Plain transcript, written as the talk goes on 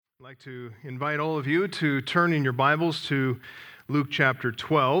I'd like to invite all of you to turn in your Bibles to Luke chapter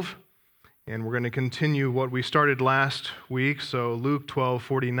 12, and we're going to continue what we started last week, so Luke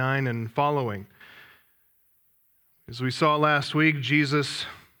 12:49 and following. As we saw last week, Jesus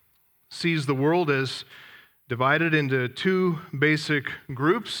sees the world as divided into two basic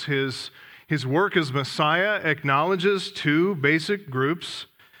groups. His work as Messiah acknowledges two basic groups.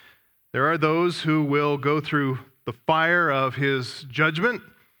 There are those who will go through the fire of his judgment,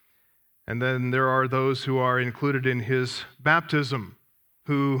 and then there are those who are included in his baptism,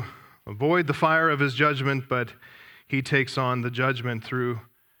 who avoid the fire of his judgment, but he takes on the judgment through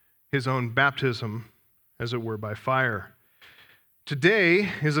his own baptism, as it were, by fire.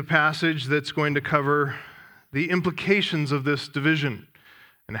 Today is a passage that's going to cover the implications of this division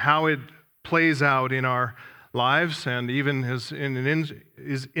and how it plays out in our lives, and even as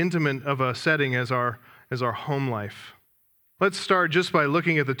intimate of a setting as our home life. Let's start just by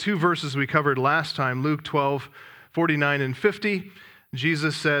looking at the two verses we covered last time, Luke 12:49 and 50.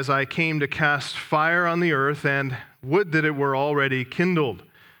 Jesus says, "I came to cast fire on the earth, and would that it were already kindled.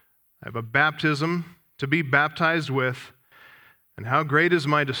 I have a baptism to be baptized with, and how great is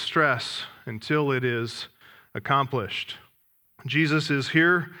my distress until it is accomplished." Jesus is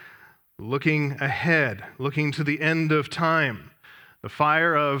here looking ahead, looking to the end of time, the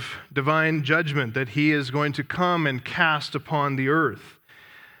fire of divine judgment that he is going to come and cast upon the earth.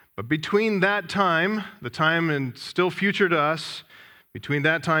 But between that time, the time and still future to us, between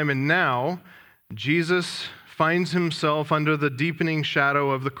that time and now, Jesus finds himself under the deepening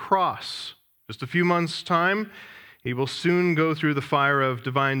shadow of the cross. Just a few months' time, he will soon go through the fire of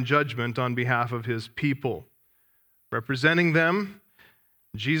divine judgment on behalf of his people. Representing them,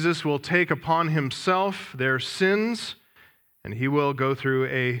 Jesus will take upon himself their sins, and he will go through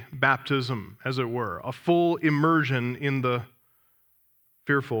a baptism, as it were, a full immersion in the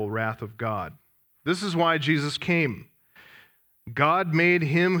fearful wrath of God. This is why Jesus came. God made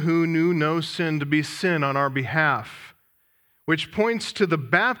him who knew no sin to be sin on our behalf, which points to the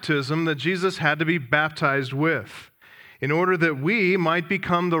baptism that Jesus had to be baptized with, in order that we might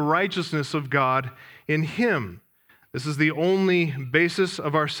become the righteousness of God in him. This is the only basis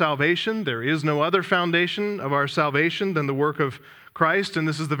of our salvation. There is no other foundation of our salvation than the work of Christ, and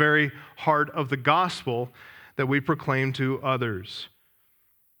this is the very heart of the gospel that we proclaim to others.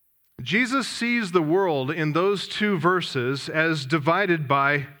 Jesus sees the world in those two verses as divided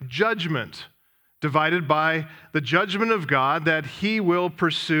by judgment, divided by the judgment of God that he will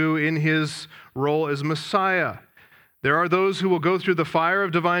pursue in his role as Messiah. There are those who will go through the fire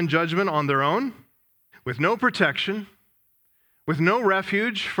of divine judgment on their own, with no protection, with no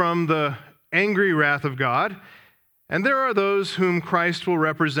refuge from the angry wrath of God, and there are those whom Christ will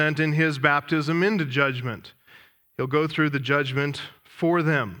represent in his baptism into judgment. He'll go through the judgment for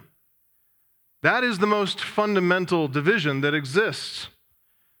them. That is the most fundamental division that exists,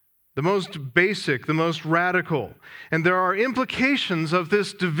 the most basic, the most radical. And there are implications of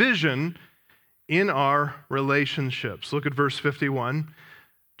this division in our relationships. Look at verse 51.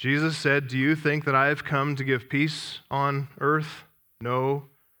 Jesus said, "Do you think that I have come to give peace on earth? No,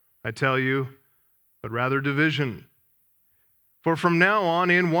 I tell you, but rather division. For from now on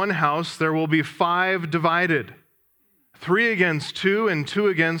in one house there will be 5 divided, 3 against 2 and 2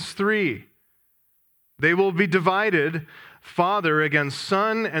 against 3. They will be divided, father against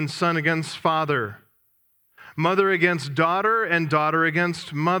son and son against father, mother against daughter and daughter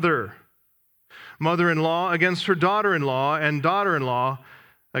against mother, mother-in-law against her daughter-in-law and daughter-in-law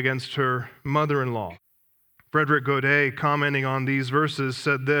against her mother-in-law." Frederick Godet, commenting on these verses,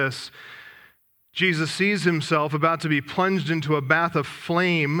 said this: Jesus sees himself about to be plunged into a bath of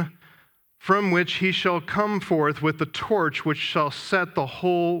flame, from which he shall come forth with the torch which shall set the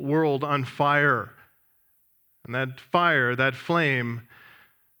whole world on fire. And that fire, that flame,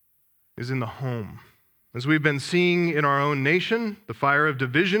 is in the home. As we've been seeing in our own nation, the fire of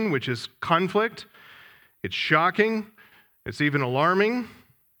division, which is conflict, it's shocking, it's even alarming.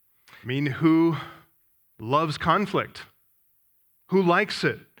 I mean, who loves conflict? Who likes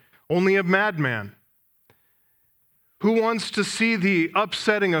it? Only a madman. Who wants to see the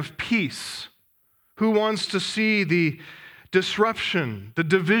upsetting of peace? Who wants to see the disruption, the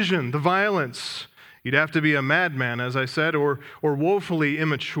division, the violence? You'd have to be a madman, as I said, or woefully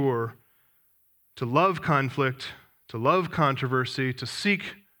immature to love conflict, to love controversy, to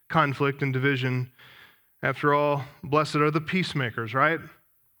seek conflict and division. After all, blessed are the peacemakers, right?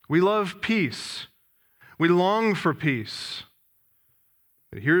 We love peace. We long for peace.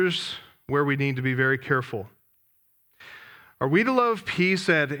 But here's where we need to be very careful. Are we to love peace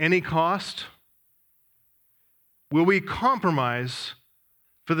at any cost? Will we compromise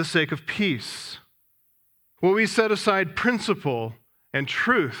for the sake of peace? Will we set aside principle and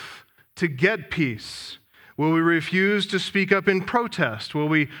truth to get peace? Will we refuse to speak up in protest? Will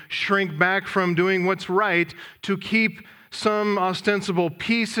we shrink back from doing what's right to keep some ostensible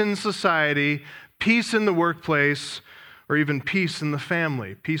peace in society, peace in the workplace, or even peace in the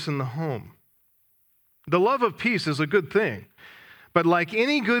family, peace in the home? The love of peace is a good thing. But like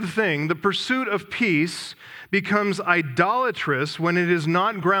any good thing, the pursuit of peace becomes idolatrous when it is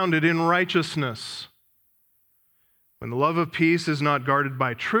not grounded in righteousness. When the love of peace is not guarded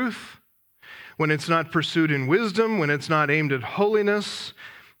by truth, when it's not pursued in wisdom, when it's not aimed at holiness,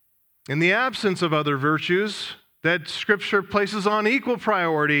 in the absence of other virtues that Scripture places on equal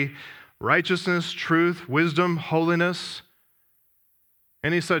priority, righteousness, truth, wisdom, holiness,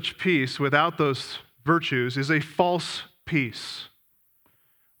 any such peace without those virtues is a false peace,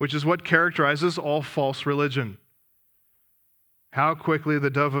 which is what characterizes all false religion. How quickly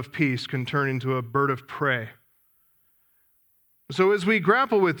the dove of peace can turn into a bird of prey. So as we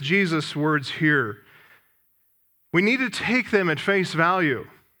grapple with Jesus' words here, we need to take them at face value.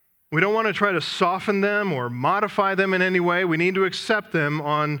 We don't want to try to soften them or modify them in any way. We need to accept them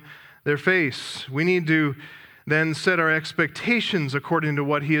on their face. We need to then set our expectations according to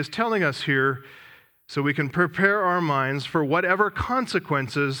what he is telling us here, so we can prepare our minds for whatever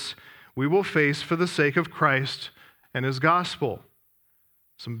consequences we will face for the sake of Christ and his gospel.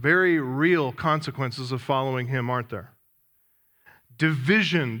 Some very real consequences of following him, aren't there?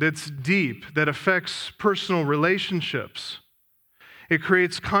 Division that's deep, that affects personal relationships. It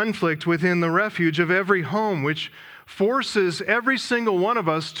creates conflict within the refuge of every home, which forces every single one of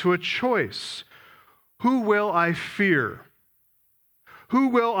us to a choice. Who will I fear? Who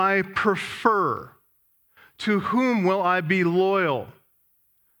will I prefer? To whom will I be loyal?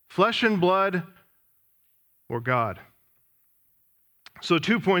 Flesh and blood or God? So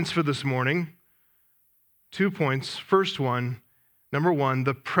 2 points for this morning. 2 points. First one, number one,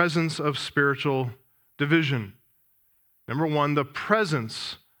 the presence of spiritual division. Number one, the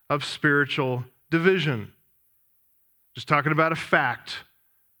presence of spiritual division. Just talking about a fact.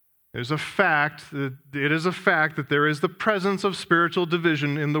 It is a fact that there is the presence of spiritual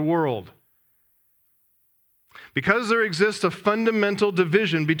division in the world. Because there exists a fundamental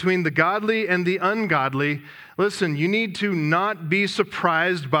division between the godly and the ungodly, listen, you need to not be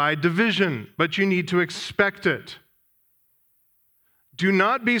surprised by division, but you need to expect it. Do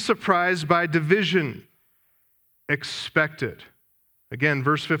not be surprised by division. Expect it. Again,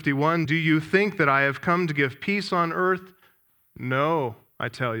 verse 51, do you think that I have come to give peace on earth? No, I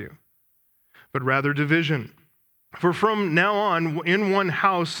tell you, but rather division. For from now on, in one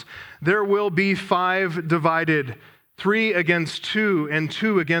house, there will be 5 divided, 3 against 2, and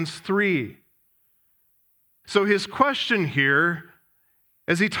 2 against 3. So his question here,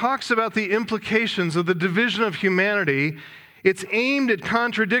 as he talks about the implications of the division of humanity, it's aimed at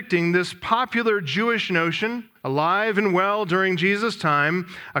contradicting this popular Jewish notion, alive and well during Jesus' time,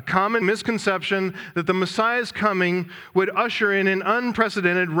 a common misconception that the Messiah's coming would usher in an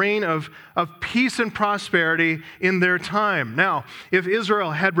unprecedented reign of peace and prosperity in their time. Now, if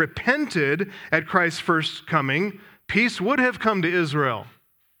Israel had repented at Christ's first coming, peace would have come to Israel.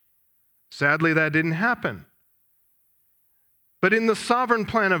 Sadly, that didn't happen. But in the sovereign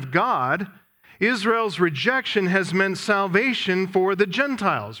plan of God, Israel's rejection has meant salvation for the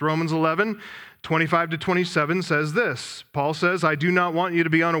Gentiles. Romans 11, 25 to 27 says this. Paul says, I do not want you to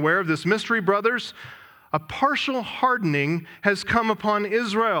be unaware of this mystery, brothers. A partial hardening has come upon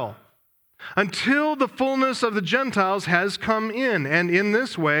Israel until the fullness of the Gentiles has come in. And in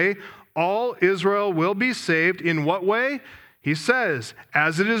this way, all Israel will be saved. In what way? He says,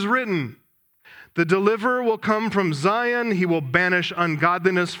 as it is written, the deliverer will come from Zion. He will banish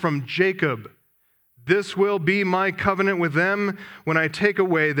ungodliness from Jacob. This will be my covenant with them when I take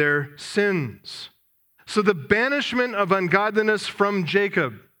away their sins. So the banishment of ungodliness from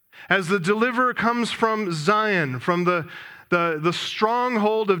Jacob, as the deliverer comes from Zion, from the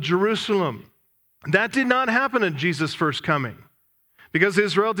stronghold of Jerusalem, that did not happen at Jesus' first coming, because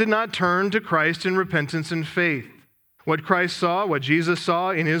Israel did not turn to Christ in repentance and faith. What Christ saw, what Jesus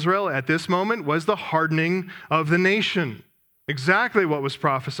saw in Israel at this moment was the hardening of the nation. Exactly what was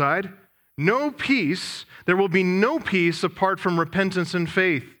prophesied. No peace, there will be no peace apart from repentance and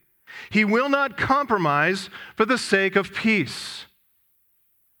faith. He will not compromise for the sake of peace.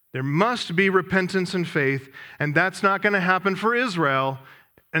 There must be repentance and faith, and that's not going to happen for Israel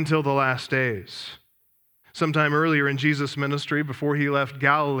until the last days. Sometime earlier in Jesus' ministry, before he left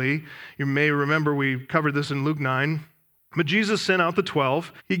Galilee, you may remember we covered this in Luke 9, But Jesus sent out the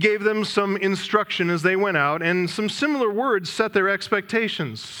 12. He gave them some instruction as they went out, and some similar words set their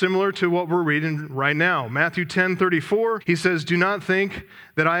expectations, similar to what we're reading right now. Matthew 10:34, he says, "Do not think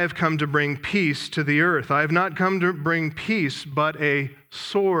that I have come to bring peace to the earth. I have not come to bring peace, but a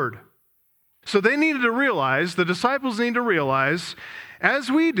sword." So they needed to realize, the disciples need to realize, as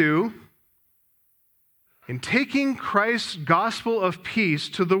we do, in taking Christ's gospel of peace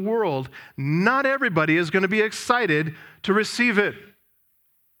to the world, not everybody is going to be excited to receive it.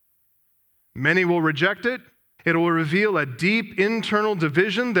 Many will reject it. It will reveal a deep internal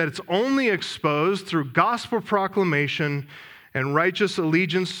division that's only exposed through gospel proclamation and righteous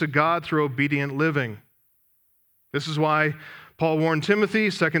allegiance to God through obedient living. This is why Paul warned Timothy,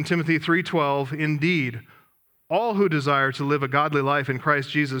 2 Timothy 3:12, "Indeed, all who desire to live a godly life in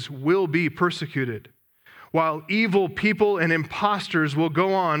Christ Jesus will be persecuted, while evil people and impostors will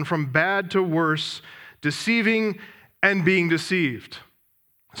go on from bad to worse, deceiving and being deceived."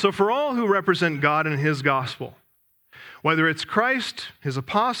 So for all who represent God and his gospel, whether it's Christ, his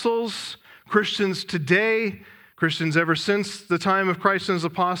apostles, Christians today, Christians ever since the time of Christ and his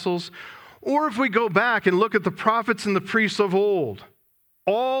apostles, or if we go back and look at the prophets and the priests of old,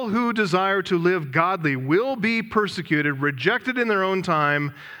 all who desire to live godly will be persecuted, rejected in their own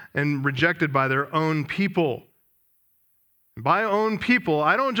time, and rejected by their own people. By own people,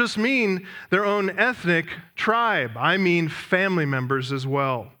 I don't just mean their own ethnic tribe. I mean family members as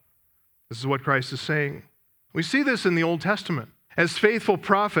well. This is what Christ is saying. We see this in the Old Testament, as faithful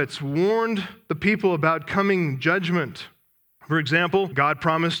prophets warned the people about coming judgment. For example, God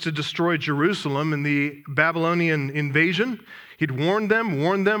promised to destroy Jerusalem in the Babylonian invasion. He'd warned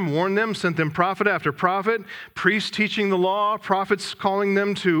them, sent them prophet after prophet, priests teaching the law, prophets calling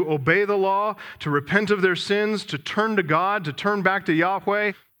them to obey the law, to repent of their sins, to turn to God, to turn back to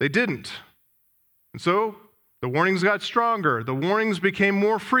Yahweh. They didn't. And so the warnings got stronger. The warnings became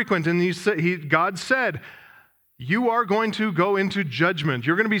more frequent, and God said, "You are going to go into judgment.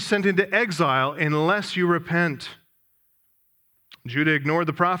 You're going to be sent into exile unless you repent." Judah ignored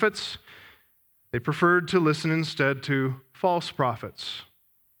the prophets. They preferred to listen instead to false prophets.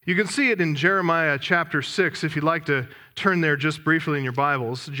 You can see it in Jeremiah chapter 6, if you'd like to turn there just briefly in your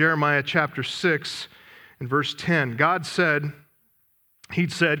Bibles. Jeremiah chapter 6 and verse 10.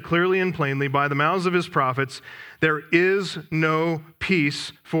 He'd said clearly and plainly by the mouths of his prophets, "There is no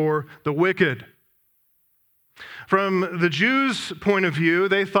peace for the wicked." From the Jews' point of view,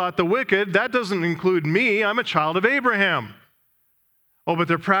 they thought the wicked, that doesn't include me, I'm a child of Abraham. Oh, but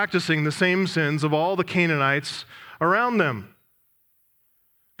they're practicing the same sins of all the Canaanites around them.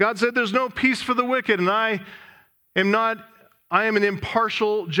 God said there's no peace for the wicked, and I am an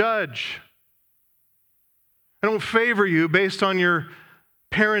impartial judge. I don't favor you based on your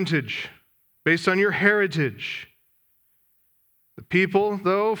parentage, based on your heritage. The people,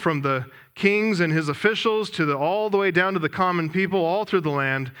 though, from the kings and his officials to all the way down to the common people all through the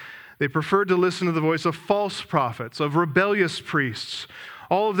land, they preferred to listen to the voice of false prophets, of rebellious priests,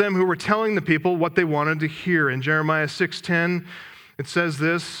 all of them who were telling the people what they wanted to hear. In Jeremiah 6:10, it says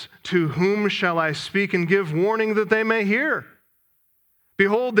this, "To whom shall I speak and give warning that they may hear?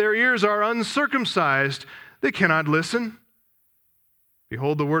 Behold, their ears are uncircumcised, they cannot listen.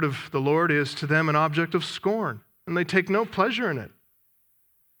 Behold, the word of the Lord is to them an object of scorn, and they take no pleasure in it.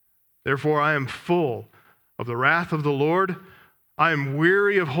 Therefore I am full of the wrath of the Lord. I am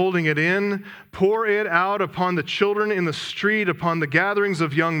weary of holding it in. Pour it out upon the children in the street, upon the gatherings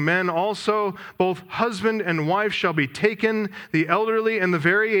of young men also. Both husband and wife shall be taken, the elderly and the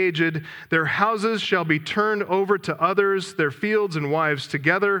very aged. Their houses shall be turned over to others, their fields and wives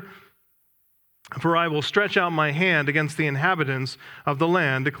together. For I will stretch out my hand against the inhabitants of the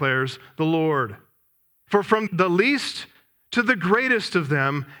land, declares the Lord. For from the least to the greatest of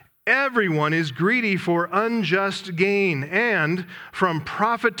them, everyone is greedy for unjust gain, and from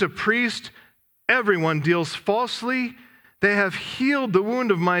prophet to priest, everyone deals falsely. They have healed the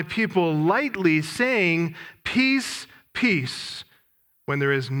wound of my people lightly, saying, 'Peace, peace,' when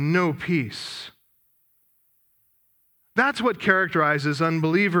there is no peace." That's what characterizes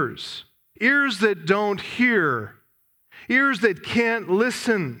unbelievers. Ears that don't hear, ears that can't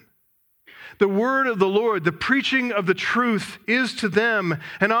listen. The word of the Lord, the preaching of the truth, is to them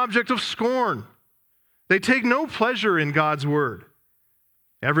an object of scorn. They take no pleasure in God's word.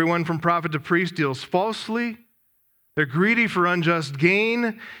 Everyone from prophet to priest deals falsely. They're greedy for unjust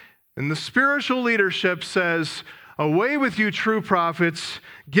gain. And the spiritual leadership says, "Away with you, true prophets.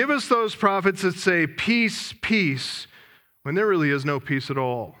 Give us those prophets that say, 'Peace, peace,' when there really is no peace at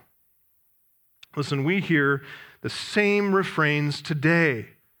all." Listen, we hear the same refrains today.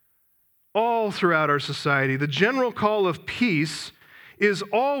 all throughout our society, the general call of peace is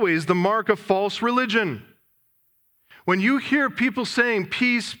always the mark of false religion. When you hear people saying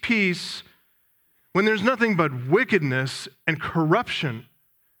peace, peace, when there's nothing but wickedness and corruption,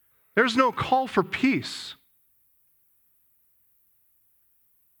 there's no call for peace.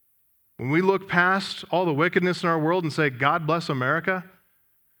 When we look past all the wickedness in our world and say, God bless America,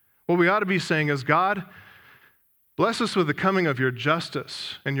 what we ought to be saying is, God, bless us with the coming of your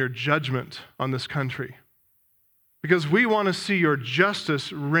justice and your judgment on this country. Because we want to see your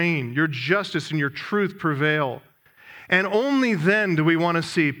justice reign, your justice and your truth prevail. And only then do we want to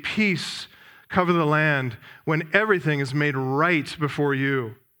see peace cover the land, when everything is made right before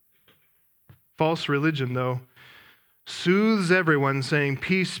you. False religion, though, soothes everyone saying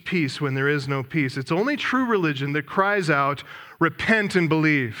peace, peace, when there is no peace. It's only true religion that cries out, repent and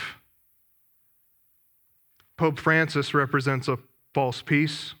believe. Pope Francis represents a false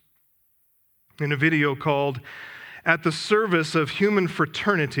peace. In a video called At the Service of Human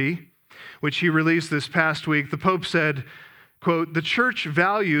Fraternity, which he released this past week, the Pope said, quote, "The church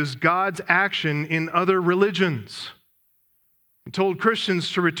values God's action in other religions." He told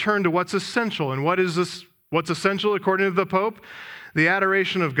Christians to return to what's essential. And what's essential according to the Pope? The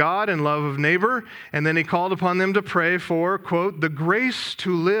adoration of God and love of neighbor. And then he called upon them to pray for, quote, "the grace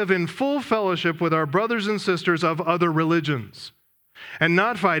to live in full fellowship with our brothers and sisters of other religions, and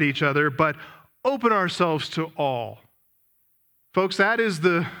not fight each other, but open ourselves to all." Folks, that is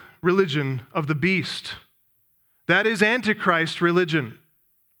the religion of the beast. That is Antichrist religion.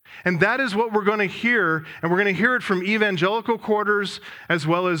 And that is what we're going to hear, and we're going to hear it from evangelical quarters as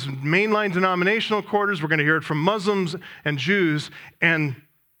well as mainline denominational quarters. We're going to hear it from Muslims and Jews, and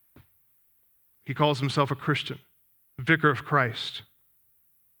he calls himself a Christian, vicar of Christ.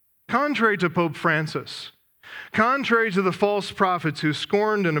 Contrary to Pope Francis, contrary to the false prophets who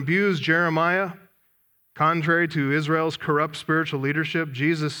scorned and abused Jeremiah, contrary to Israel's corrupt spiritual leadership,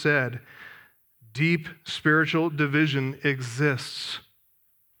 Jesus said, deep spiritual division exists.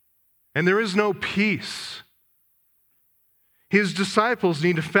 And there is no peace. His disciples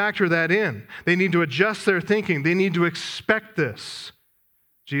need to factor that in. They need to adjust their thinking. They need to expect this.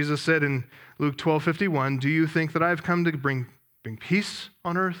 Jesus said in Luke 12:51, "Do you think that I've come to bring peace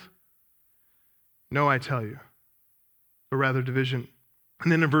on earth? No, I tell you, but rather division."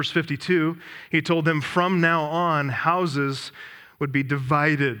 And then in verse 52, he told them from now on, houses would be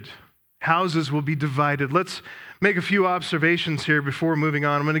divided. Houses will be divided. Let's make a few observations here before moving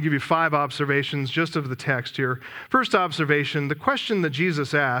on. I'm going to give you 5 observations just of the text here. First observation, the question that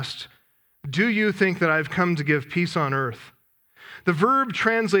Jesus asked, "Do you think that I've come to give peace on earth?" The verb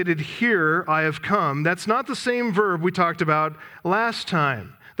translated here, "I have come," that's not the same verb we talked about last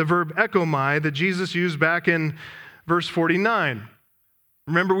time. The verb ekomai that Jesus used back in verse 49.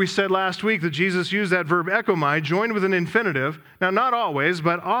 Remember we said last week that Jesus used that verb ekomai joined with an infinitive. Now, not always,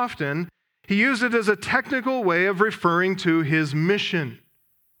 but often, he used it as a technical way of referring to his mission.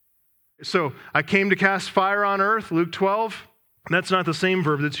 So, I came to cast fire on earth, Luke 12. That's not the same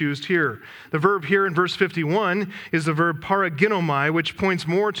verb that's used here. The verb here in verse 51 is the verb paraginomai, which points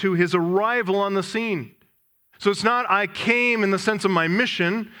more to his arrival on the scene. So it's not I came in the sense of my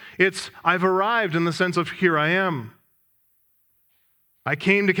mission, it's I've arrived in the sense of here I am. I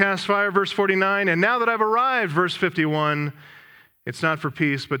came to cast fire, verse 49, and now that I've arrived, verse 51, it's not for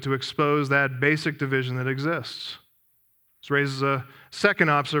peace, but to expose that basic division that exists. This raises a second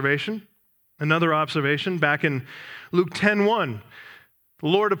observation, another observation. Back in Luke 10:1, the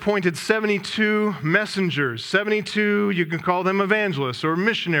Lord appointed 72 messengers. 72, you can call them evangelists or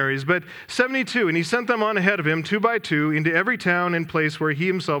missionaries, but 72, and he sent them on ahead of him, 2 by 2, into every town and place where he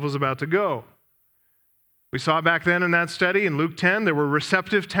himself was about to go. We saw back then in that study in Luke 10, there were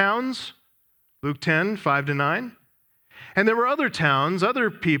receptive towns, Luke 10, 5-9. And there were other towns,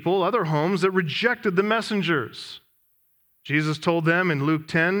 other people, other homes that rejected the messengers. Jesus told them in Luke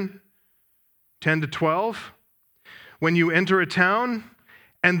 10, 10-12, "When you enter a town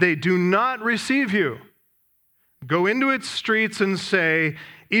and they do not receive you, go into its streets and say,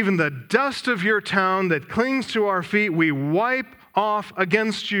 'Even the dust of your town that clings to our feet, we wipe off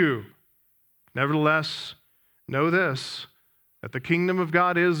against you.' Nevertheless, know this, that the kingdom of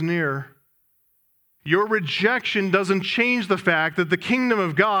God is near." Your rejection doesn't change the fact that the kingdom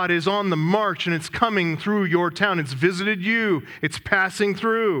of God is on the march and it's coming through your town. It's visited you. It's passing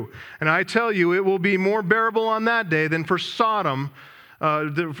through. And I tell you, it will be more bearable on that day than for Sodom,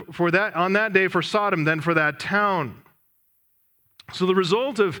 on that day for Sodom than for that town. So the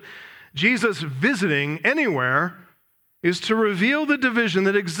result of Jesus visiting anywhere is to reveal the division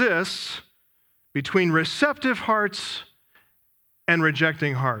that exists between receptive hearts and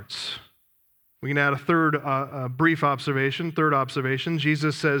rejecting hearts. We can add a brief observation. Third observation,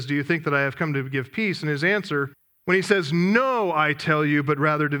 Jesus says, "Do you think that I have come to give peace?" And his answer, when he says, "No, I tell you, but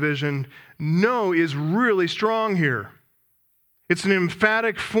rather division," no is really strong here. It's an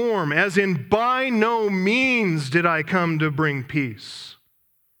emphatic form, as in, by no means did I come to bring peace.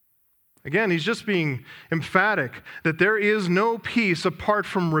 Again, he's just being emphatic that there is no peace apart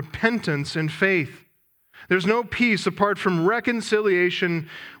from repentance and faith. There's no peace apart from reconciliation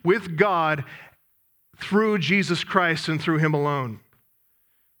with God through Jesus Christ and through him alone.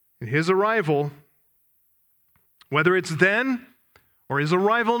 In his arrival, whether it's then or his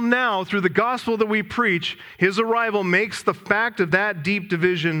arrival now through the gospel that we preach, his arrival makes the fact of that deep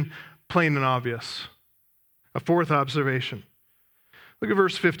division plain and obvious. A fourth observation. Look at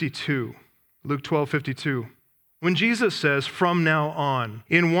verse 52, Luke 12:52. When Jesus says, "From now on,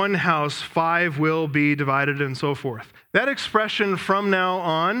 in one house 5 will be divided," and so forth. That expression, "from now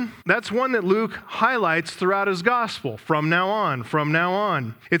on," that's one that Luke highlights throughout his gospel. From now on, from now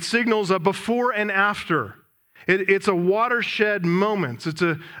on. It signals a before and after. It's a watershed moment. It's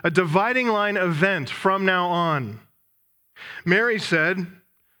a dividing line event from now on. Mary said,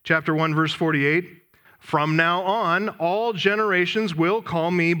 chapter 1, verse 48, "From now on, all generations will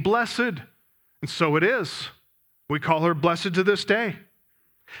call me blessed." And so it is. We call her blessed to this day.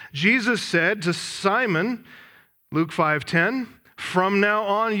 Jesus said to Simon, Luke 5:10, "From now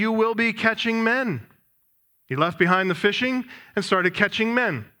on you will be catching men." He left behind the fishing and started catching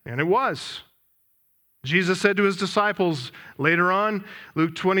men, and it was. Jesus said to his disciples later on,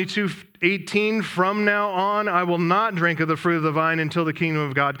 Luke 22:18, "From now on I will not drink of the fruit of the vine until the kingdom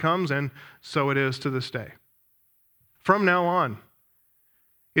of God comes," and so it is to this day. From now on.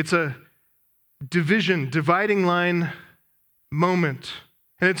 It's a dividing line moment.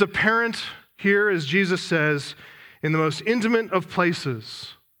 And it's apparent here, as Jesus says, in the most intimate of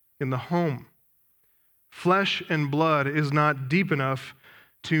places, in the home. Flesh and blood is not deep enough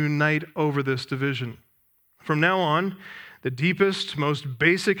to unite over this division. From now on, the deepest, most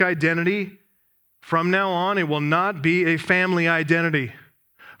basic identity, from now on, it will not be a family identity.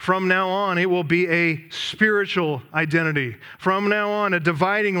 From now on, it will be a spiritual identity. From now on, a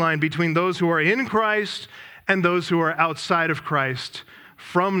dividing line between those who are in Christ and those who are outside of Christ.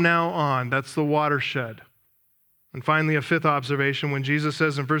 From now on, that's the watershed. And finally, a fifth observation, when Jesus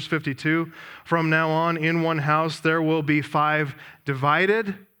says in verse 52, "From now on, in one house there will be 5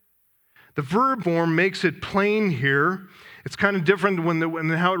 divided." The verb form makes it plain here. It's kind of different when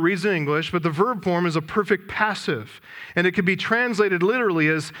how it reads in English, but the verb form is a perfect passive. And it can be translated literally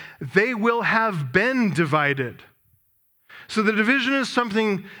as, "They will have been divided." So the division is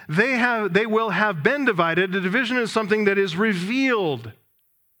something they will have been divided. The division is something that is revealed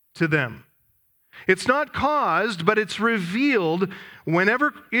to them. It's not caused, but it's revealed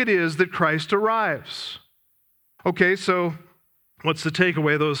whenever it is that Christ arrives. Okay, so what's the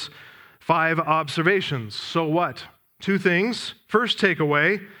takeaway? Those 5 observations. So what? 2 things. First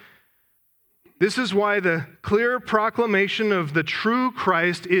takeaway, this is why the clear proclamation of the true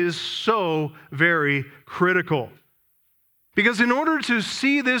Christ is so very critical. Because in order to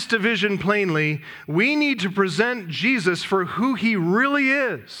see this division plainly, we need to present Jesus for who he really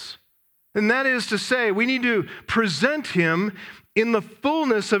is. And that is to say, we need to present him in the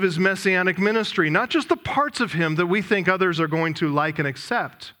fullness of his messianic ministry, not just the parts of him that we think others are going to like and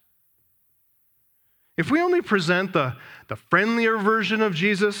accept. If we only present the friendlier version of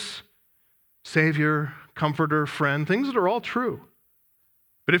Jesus, Savior, Comforter, Friend, things that are all true,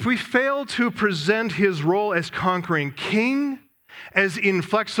 but if we fail to present his role as conquering king, as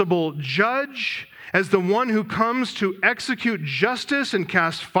inflexible judge, as the one who comes to execute justice and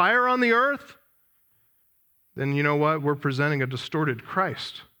cast fire on the earth, then you know what? We're presenting a distorted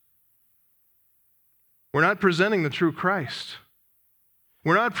Christ. We're not presenting the true Christ.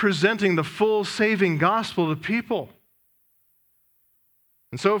 We're not presenting the full saving gospel to people.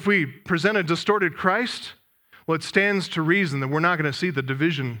 And so if we present a distorted Christ, well, it stands to reason that we're not going to see the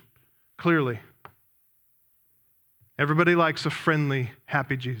division clearly. Everybody likes a friendly,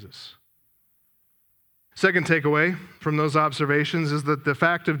 happy Jesus. Second takeaway from those observations is that the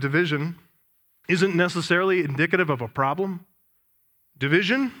fact of division isn't necessarily indicative of a problem.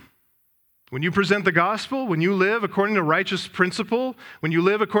 Division, when you present the gospel, when you live according to righteous principle, when you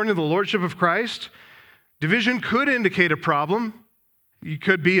live according to the lordship of Christ, division could indicate a problem. You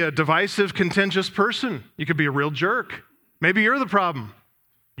could be a divisive, contentious person. You could be a real jerk. Maybe you're the problem.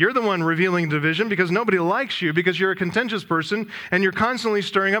 You're the one revealing division because nobody likes you because you're a contentious person and you're constantly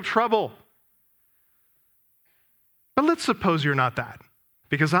stirring up trouble. But let's suppose you're not that,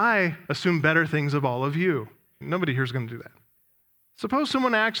 because I assume better things of all of you. Nobody here is going to do that. Suppose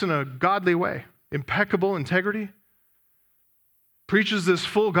someone acts in a godly way. impeccable integrity, preaches this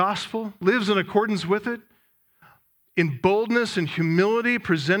full gospel, lives in accordance with it, in boldness and humility,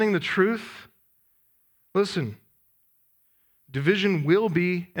 presenting the truth. Listen, division will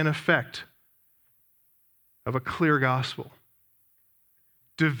be an effect of a clear gospel.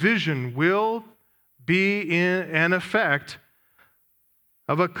 Division will be an effect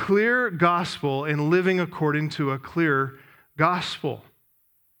of a clear gospel and living according to a clear gospel.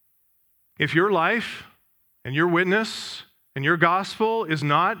 If your life and your witness and your gospel is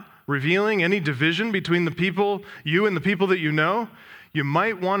not revealing any division between the people, you and the people that you know, you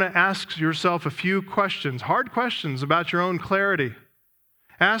might want to ask yourself a few questions, hard questions about your own clarity.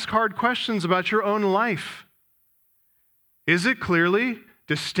 Ask hard questions about your own life. Is it clearly,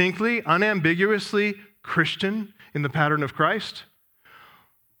 distinctly, unambiguously Christian in the pattern of Christ?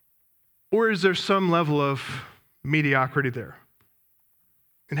 Or is there some level of mediocrity there?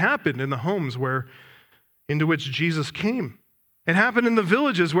 It happened in the homes into which Jesus came. It happened in the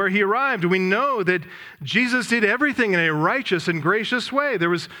villages where he arrived. We know that Jesus did everything in a righteous and gracious way. There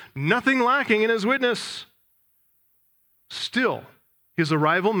was nothing lacking in his witness. Still, his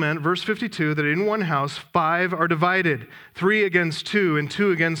arrival meant, verse 52, that in one house 5 are divided, 3 against 2 and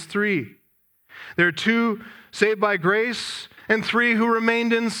 2 against 3. There are 2 saved by grace and 3 who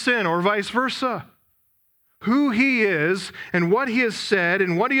remained in sin, or vice versa. Who he is and what he has said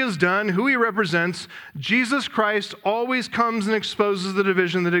and what he has done, who he represents, Jesus Christ always comes and exposes the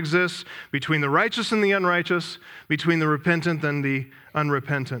division that exists between the righteous and the unrighteous, between the repentant and the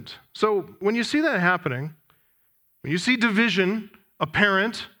unrepentant. So when you see that happening, when you see division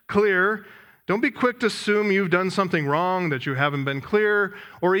apparent, clear, don't be quick to assume you've done something wrong, that you haven't been clear,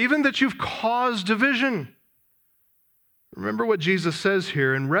 or even that you've caused division. Remember what Jesus says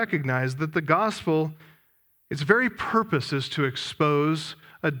here and recognize that the gospel, its very purpose is to expose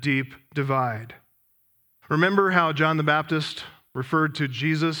a deep divide. Remember how John the Baptist referred to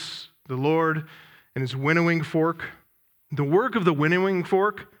Jesus, the Lord, and his winnowing fork? The work of the winnowing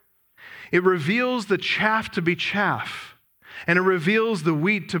fork, it reveals the chaff to be chaff, and it reveals the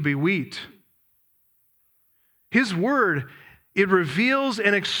wheat to be wheat. His word, it reveals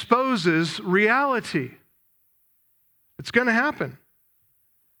and exposes reality. It's going to happen.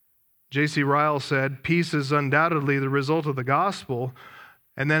 J.C. Ryle said, peace is undoubtedly the result of the gospel,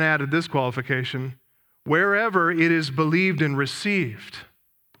 and then added this qualification, wherever it is believed and received,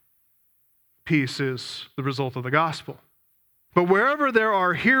 peace is the result of the gospel. But wherever there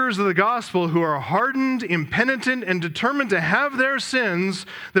are hearers of the gospel who are hardened, impenitent, and determined to have their sins,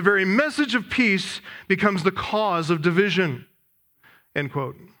 the very message of peace becomes the cause of division. End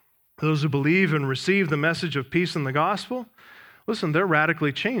quote. Those who believe and receive the message of peace in the gospel, listen, they're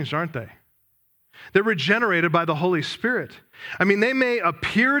radically changed, aren't they? They're regenerated by the Holy Spirit. I mean, they may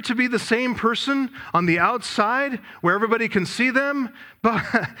appear to be the same person on the outside where everybody can see them,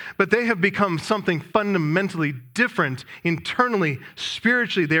 but they have become something fundamentally different internally,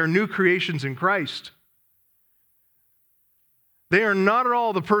 spiritually. They are new creations in Christ. They are not at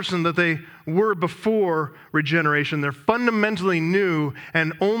all the person that they were before regeneration. They're fundamentally new,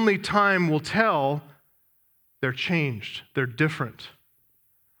 and only time will tell. They're changed. They're different.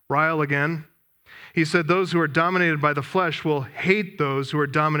 Ryle again. He said, those who are dominated by the flesh will hate those who are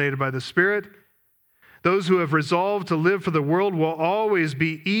dominated by the Spirit. Those who have resolved to live for the world will always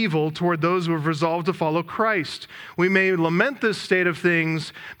be evil toward those who have resolved to follow Christ. We may lament this state of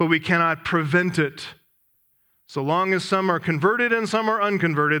things, but we cannot prevent it. So long as some are converted and some are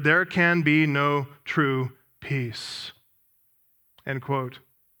unconverted, there can be no true peace. End quote.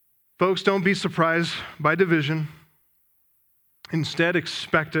 Folks, don't be surprised by division. Instead,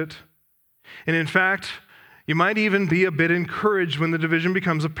 expect it. And in fact, you might even be a bit encouraged when the division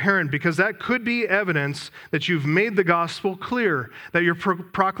becomes apparent, because that could be evidence that you've made the gospel clear, that your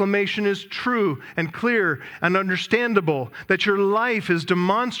proclamation is true and clear and understandable, that your life is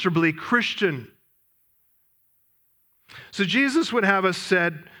demonstrably Christian. So Jesus would have us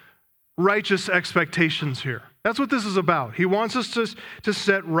set righteous expectations here. That's what this is about. He wants us to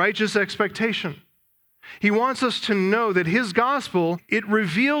set righteous expectation. He wants us to know that his gospel, it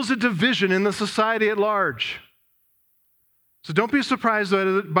reveals a division in the society at large. So don't be surprised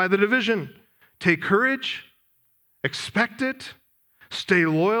by the division. Take courage, expect it, stay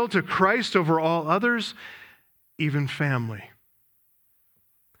loyal to Christ over all others, even family.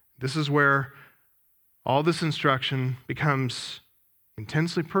 This is where all this instruction becomes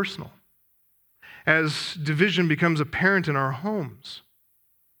intensely personal. As division becomes apparent in our homes.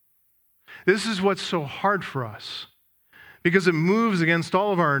 This is what's so hard for us, because it moves against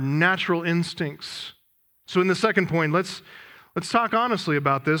all of our natural instincts. So in the second point, let's Let's talk honestly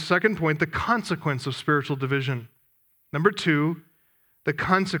about this. Second point, the consequence of spiritual division. Number 2, the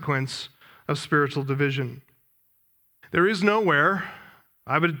consequence of spiritual division. There is nowhere,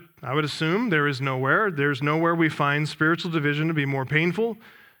 I would assume there's nowhere we find spiritual division to be more painful,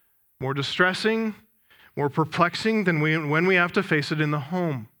 more distressing, more perplexing than when we have to face it in the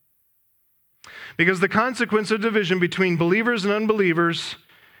home. Because the consequence of division between believers and unbelievers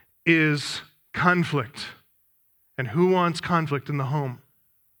is conflict. And who wants conflict in the home?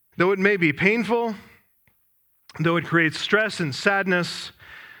 Though it may be painful, though it creates stress and sadness,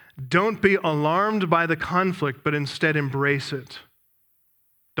 don't be alarmed by the conflict, but instead embrace it.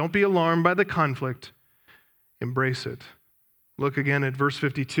 Don't be alarmed by the conflict, embrace it. Look again at verse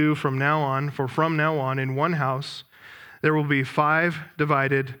 52, from now on, in one house, there will be 5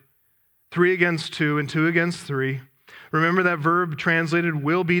 divided, 3 against 2 and 2 against 3. Remember that verb translated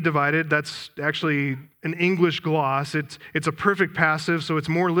will be divided. That's actually an English gloss. It's a perfect passive, so it's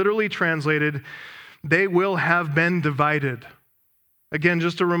more literally translated, they will have been divided. Again,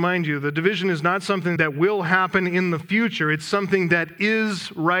 just to remind you, the division is not something that will happen in the future. It's something that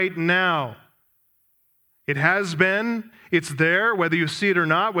is right now. It has been. It's there, whether you see it or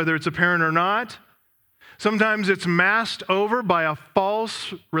not, whether it's apparent or not. Sometimes it's masked over by a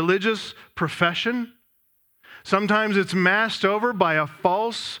false religious profession. Sometimes it's masked over by a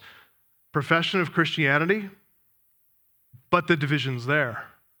false profession of Christianity. But the division's there.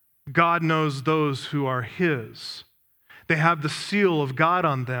 God knows those who are His. They have the seal of God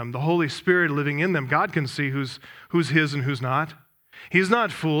on them, the Holy Spirit living in them. God can see who's His and who's not. He's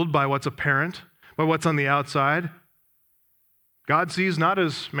not fooled by what's apparent, by what's on the outside. God sees not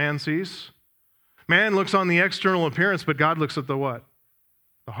as man sees. Man looks on the external appearance, but God looks at the what?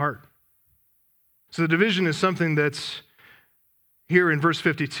 The heart. So the division is something that's here in verse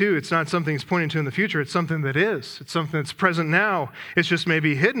 52. It's not something it's pointing to in the future. It's something that is. It's something that's present now. It's just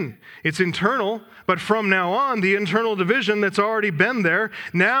maybe hidden. It's internal, but from now on, the internal division that's already been there,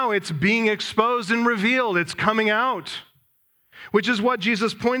 now it's being exposed and revealed. It's coming out, which is what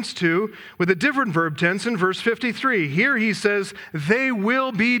Jesus points to with a different verb tense in verse 53. Here he says, they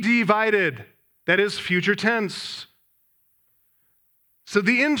will be divided. That is future tense. So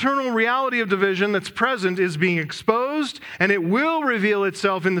the internal reality of division that's present is being exposed, and it will reveal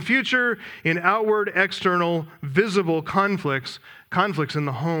itself in the future in outward, external, visible conflicts in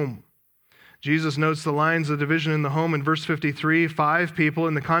the home. Jesus notes the lines of division in the home in verse 53, 5 people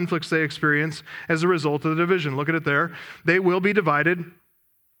and the conflicts they experience as a result of the division. Look at it there. They will be divided,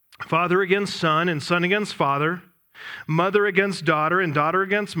 father against son and son against father, mother against daughter and daughter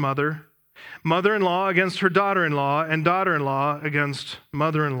against mother, mother-in-law against her daughter-in-law, and daughter-in-law against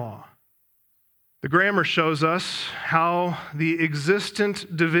mother-in-law. The grammar shows us how the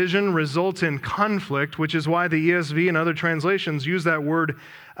existent division results in conflict, which is why the ESV and other translations use that word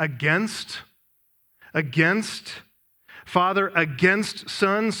against, father against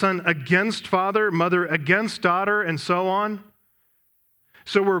son, son against father, mother against daughter, and so on.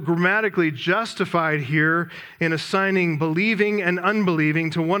 So we're grammatically justified here in assigning believing and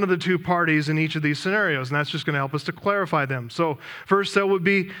unbelieving to one of the two parties in each of these scenarios, and that's just going to help us to clarify them. So first, there would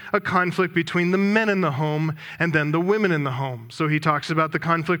be a conflict between the men in the home and then the women in the home. So he talks about the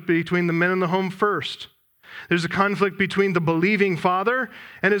conflict between the men in the home first. There's a conflict between the believing father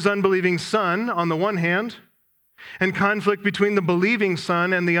and his unbelieving son on the one hand, and conflict between the believing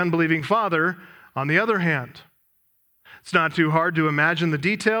son and the unbelieving father on the other hand. It's not too hard to imagine the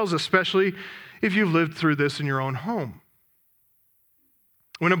details, especially if you've lived through this in your own home.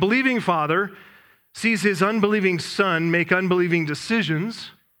 When a believing father sees his unbelieving son make unbelieving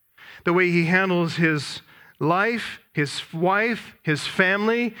decisions, the way he handles his life, his wife, his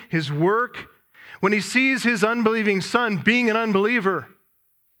family, his work, when he sees his unbelieving son being an unbeliever,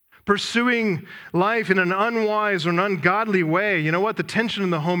 pursuing life in an unwise or an ungodly way, you know what? The tension in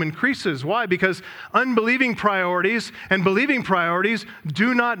the home increases. Why? Because unbelieving priorities and believing priorities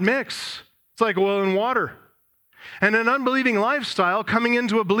do not mix. It's like oil and water. And an unbelieving lifestyle coming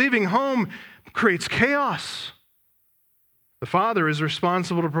into a believing home creates chaos. The father is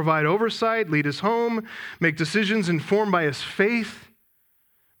responsible to provide oversight, lead his home, make decisions informed by his faith.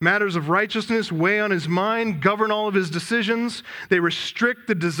 Matters of righteousness weigh on his mind, govern all of his decisions. They restrict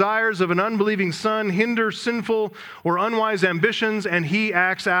the desires of an unbelieving son, hinder sinful or unwise ambitions, and he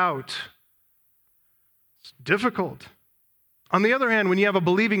acts out. It's difficult. On the other hand, when you have a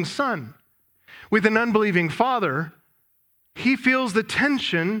believing son with an unbelieving father, he feels the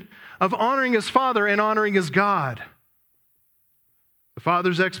tension of honoring his father and honoring his God. The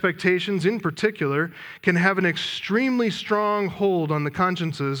father's expectations, in particular, can have an extremely strong hold on the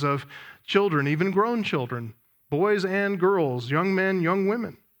consciences of children, even grown children, boys and girls, young men, young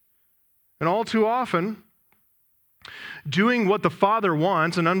women. And all too often, doing what the Father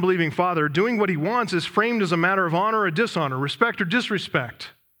wants, an unbelieving father, doing what he wants is framed as a matter of honor or dishonor, respect or disrespect.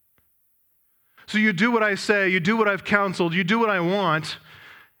 So you do what I say, you do what I've counseled, you do what I want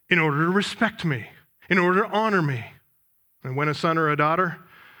in order to respect me, in order to honor me. And when a son or a daughter,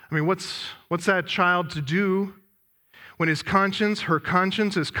 what's that child to do when his conscience, her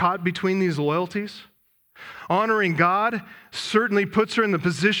conscience is caught between these loyalties? Honoring God certainly puts her in the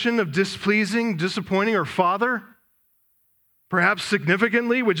position of displeasing, disappointing her father, perhaps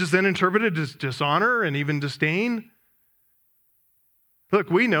significantly, which is then interpreted as dishonor and even disdain. Look,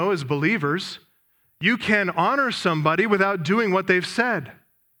 we know as believers, you can honor somebody without doing what they've said,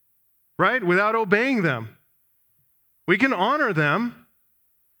 right? Without obeying them. We can honor them,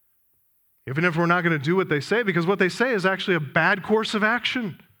 even if we're not going to do what they say, because what they say is actually a bad course of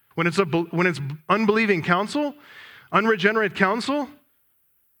action. When it's unbelieving counsel, unregenerate counsel.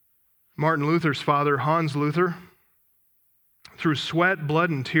 Martin Luther's father, Hans Luther, through sweat, blood,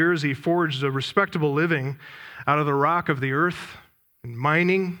 and tears, he forged a respectable living out of the rock of the earth and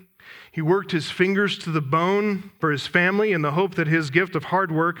mining. He worked his fingers to the bone for his family in the hope that his gift of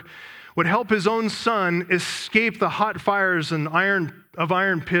hard work would help his own son escape the hot fires and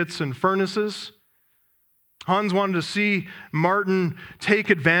iron pits and furnaces. Hans wanted to see Martin take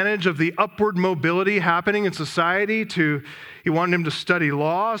advantage of the upward mobility happening in society. He wanted him to study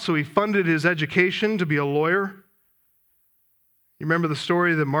law, so he funded his education to be a lawyer. You remember the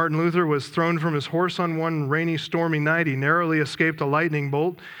story that Martin Luther was thrown from his horse on one rainy, stormy night. He narrowly escaped a lightning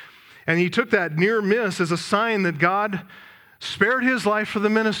bolt, and he took that near miss as a sign that God spared his life for the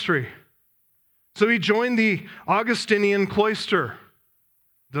ministry. So he joined the Augustinian cloister.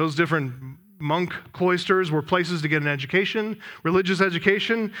 Those different monk cloisters were places to get an education, religious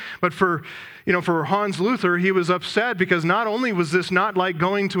education. But for Hans Luther, he was upset because not only was this not like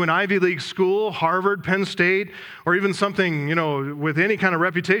going to an Ivy League school, Harvard, Penn State, or even something, with any kind of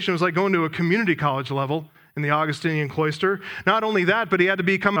reputation. It was like going to a community college level in the Augustinian cloister. Not only that, but he had to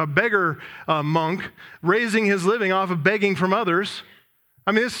become a beggar monk, raising his living off of begging from others.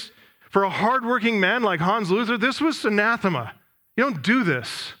 For a hardworking man like Hans Luther, this was anathema. You don't do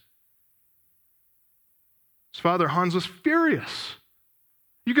this. His father, Hans, was furious.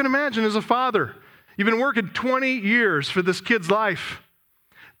 You can imagine as a father, you've been working 20 years for this kid's life,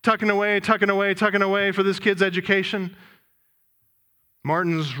 tucking away for this kid's education.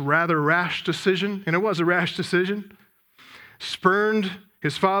 Martin's rather rash decision, and it was a rash decision, spurned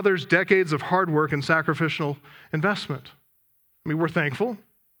his father's decades of hard work and sacrificial investment. We're thankful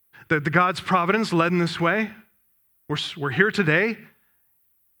that the God's providence led in this way. We're here today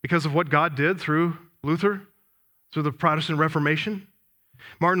because of what God did through Luther, through the Protestant Reformation.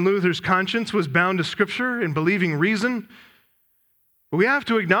 Martin Luther's conscience was bound to Scripture and believing reason. But we have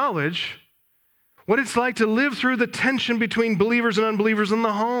to acknowledge what it's like to live through the tension between believers and unbelievers in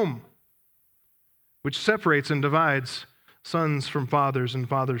the home, which separates and divides sons from fathers and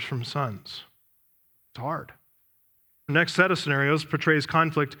fathers from sons. It's hard. The next set of scenarios portrays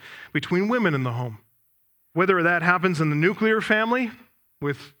conflict between women in the home. Whether that happens in the nuclear family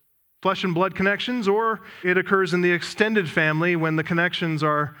with flesh and blood connections, or it occurs in the extended family when the connections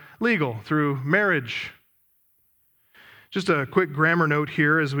are legal through marriage. Just a quick grammar note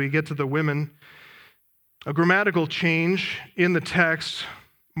here as we get to the women. A grammatical change in the text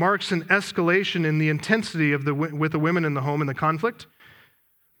marks an escalation in the intensity with the women in the home in the conflict.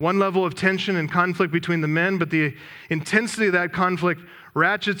 One level of tension and conflict between the men, but the intensity of that conflict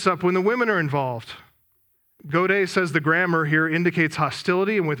ratchets up when the women are involved. Godet says the grammar here indicates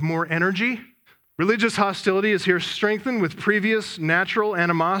hostility and with more energy. Religious hostility is here strengthened with previous natural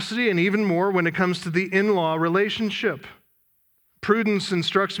animosity, and even more when it comes to the in-law relationship. Prudence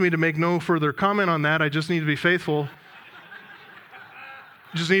instructs me to make no further comment on that. I just need to be faithful.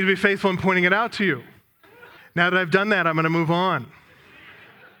 In pointing it out to you. Now that I've done that, I'm going to move on.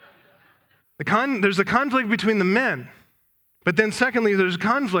 There's a conflict between the men, but then secondly, there's a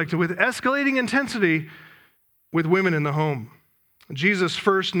conflict with escalating intensity with women in the home. Jesus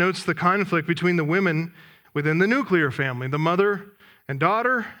first notes the conflict between the women within the nuclear family, the mother and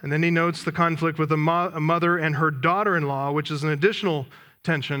daughter, and then he notes the conflict with a mother and her daughter-in-law, which is an additional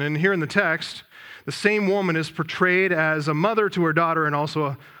tension. And here in the text, the same woman is portrayed as a mother to her daughter and also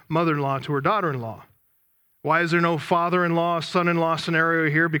a mother-in-law to her daughter-in-law. Why is there no father-in-law, son-in-law scenario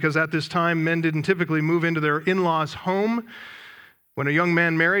here? Because at this time, men didn't typically move into their in-laws' home. When a young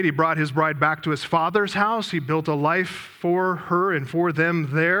man married, he brought his bride back to his father's house. He built a life for her and for them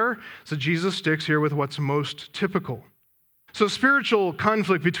there. So Jesus sticks here with what's most typical. So spiritual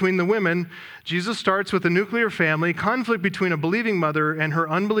conflict between the women, Jesus starts with a nuclear family, conflict between a believing mother and her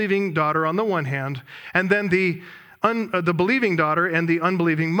unbelieving daughter on the one hand, and then the believing daughter and the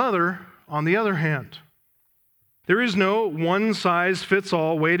unbelieving mother on the other hand. There is no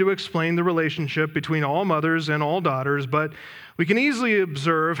one-size-fits-all way to explain the relationship between all mothers and all daughters, but we can easily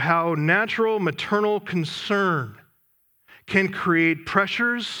observe how natural maternal concern can create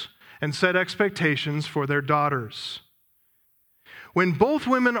pressures and set expectations for their daughters. When both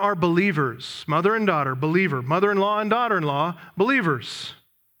women are believers, mother and daughter, believer, mother-in-law and daughter-in-law, believers,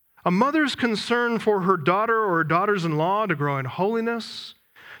 a mother's concern for her daughter or daughters-in-law to grow in holiness,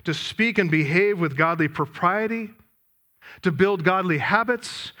 to speak and behave with godly propriety, to build godly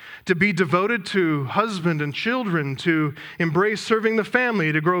habits, to be devoted to husband and children, to embrace serving the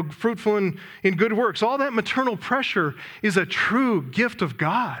family, to grow fruitful in good works. All that maternal pressure is a true gift of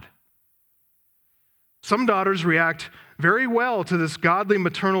God. Some daughters react very well to this godly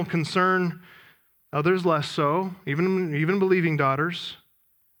maternal concern, others less so, even believing daughters.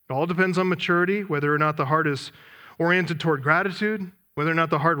 It all depends on maturity, whether or not the heart is oriented toward gratitude, whether or not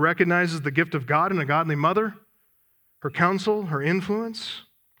the heart recognizes the gift of God in a godly mother, her counsel, her influence.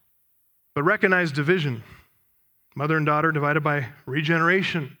 But recognize division. Mother and daughter divided by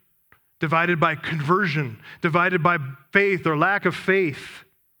regeneration, divided by conversion, divided by faith or lack of faith.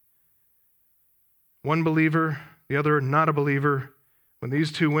 One believer, the other not a believer. When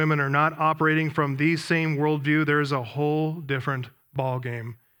these two women are not operating from the same worldview, there is a whole different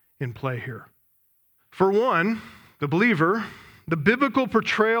ballgame in play here. For one, the believer, the biblical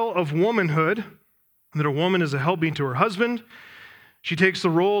portrayal of womanhood, that a woman is a helpmeet to her husband. She takes the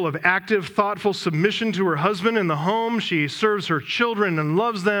role of active, thoughtful submission to her husband in the home. She serves her children and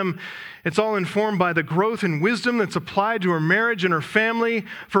loves them. It's all informed by the growth and wisdom that's applied to her marriage and her family.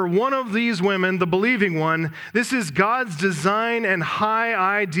 For one of these women, the believing one, this is God's design and high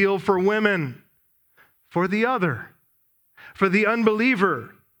ideal for women. For the other, for the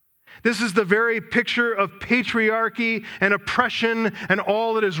unbeliever, this is the very picture of patriarchy and oppression and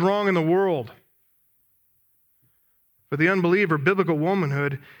all that is wrong in the world. For the unbeliever, biblical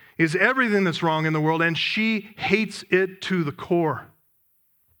womanhood is everything that's wrong in the world, and she hates it to the core.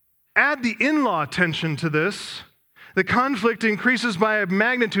 Add the in-law tension to this, the conflict increases by a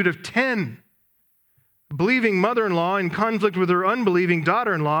magnitude of 10. Believing mother-in-law in conflict with her unbelieving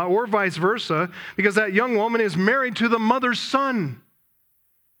daughter-in-law, or vice versa, because that young woman is married to the mother's son.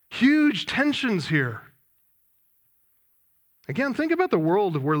 Huge tensions here. Again, think about the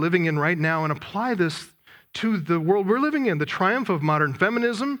world we're living in right now and apply this to the world we're living in, the triumph of modern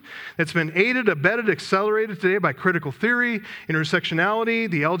feminism that's been aided, abetted, accelerated today by critical theory,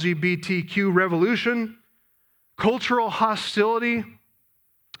 intersectionality, the LGBTQ revolution, cultural hostility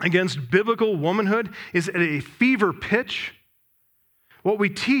against biblical womanhood is at a fever pitch. What we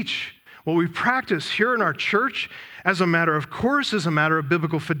teach, what we practice here in our church, as a matter of course, as a matter of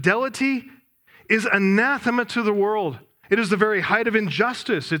biblical fidelity, is anathema to the world. It is the very height of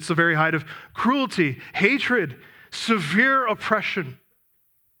injustice. It's the very height of cruelty, hatred, severe oppression.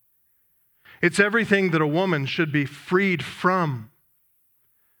 It's everything that a woman should be freed from.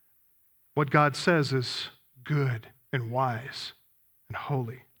 What God says is good and wise and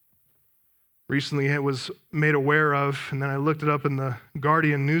holy. Recently it was made aware of, and then I looked it up in the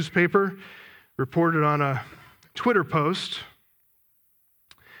Guardian newspaper, reported on a Twitter post.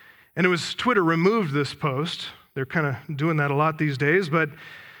 And it was Twitter removed this post. They're kind of doing that a lot these days, but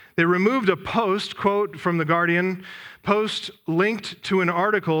they removed a post, quote from the Guardian, post linked to an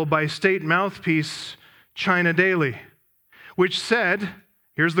article by state mouthpiece China Daily, which said,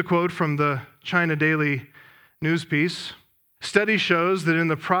 here's the quote from the China Daily news piece, "Study shows that in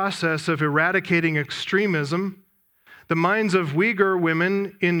the process of eradicating extremism, the minds of Uyghur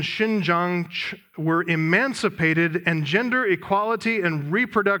women in Xinjiang were emancipated and gender equality and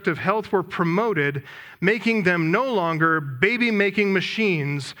reproductive health were promoted, making them no longer baby-making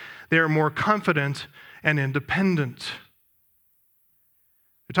machines. They are more confident and independent."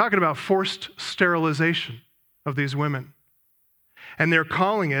 They're talking about forced sterilization of these women, and they're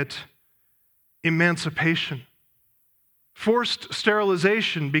calling it emancipation. Forced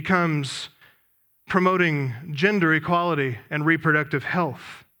sterilization becomes promoting gender equality and reproductive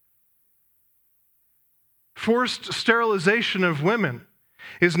health. Forced sterilization of women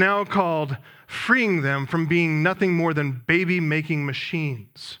is now called freeing them from being nothing more than baby-making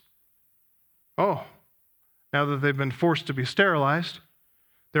machines. Oh, now that they've been forced to be sterilized,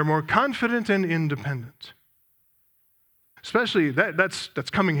 they're more confident and independent. Especially, that's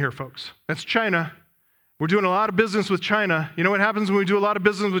coming here, folks. That's China. We're doing a lot of business with China. You know what happens when we do a lot of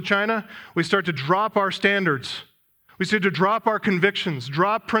business with China? We start to drop our standards. We say to drop our convictions,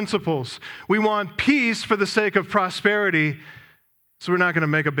 drop principles. We want peace for the sake of prosperity, so we're not going to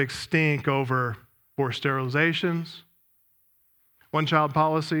make a big stink over forced sterilizations, one-child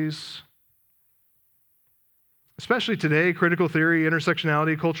policies. Especially today, critical theory,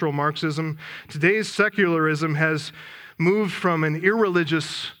 intersectionality, cultural Marxism. Today's secularism has moved from an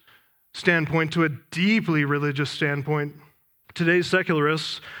irreligious standpoint to a deeply religious standpoint. Today's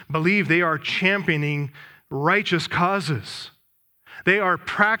secularists believe they are championing righteous causes. They are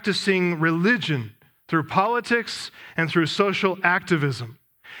practicing religion through politics and through social activism.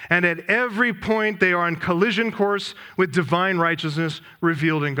 And at every point, they are on collision course with divine righteousness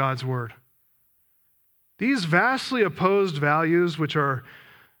revealed in God's word. These vastly opposed values, which are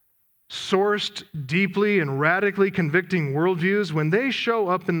sourced deeply and radically convicting worldviews, when they show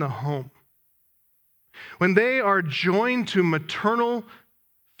up in the home, when they are joined to maternal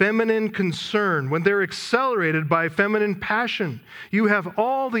feminine concern, when they're accelerated by feminine passion, you have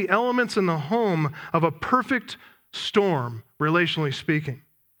all the elements in the home of a perfect storm, relationally speaking.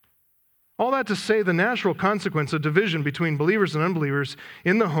 All that to say, the natural consequence of division between believers and unbelievers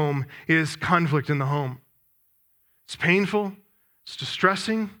in the home is conflict in the home. It's painful, it's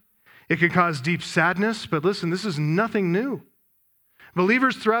distressing, it can cause deep sadness, but listen, this is nothing new.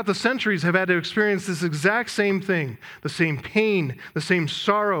 Believers throughout the centuries have had to experience this exact same thing, the same pain, the same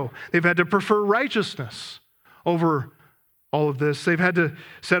sorrow. They've had to prefer righteousness over all of this. They've had to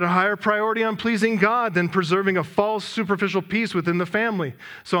set a higher priority on pleasing God than preserving a false, superficial peace within the family.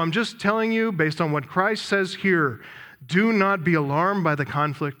 So I'm just telling you, based on what Christ says here, do not be alarmed by the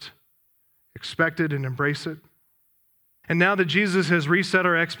conflict. Expect it and embrace it. And now that Jesus has reset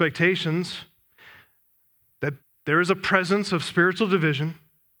our expectations, that there is a presence of spiritual division,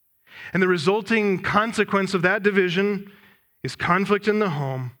 and the resulting consequence of that division is conflict in the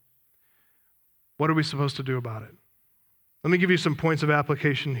home, what are we supposed to do about it? Let me give you some points of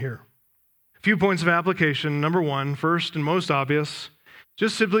application here. A few points of application. Number one, first and most obvious,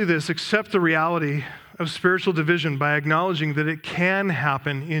 just simply this: accept the reality of spiritual division by acknowledging that it can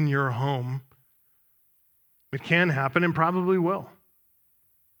happen in your home. It can happen and probably will.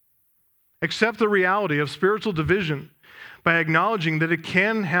 Accept the reality of spiritual division by acknowledging that it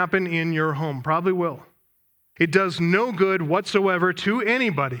can happen in your home, probably will. It does no good whatsoever to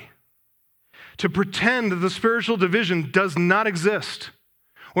anybody to pretend that the spiritual division does not exist,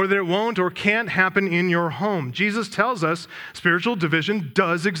 or that it won't or can't happen in your home. Jesus tells us spiritual division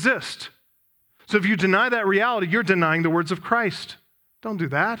does exist. So if you deny that reality, you're denying the words of Christ. Don't do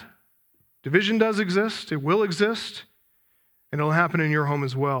that. Division does exist, it will exist, and it'll happen in your home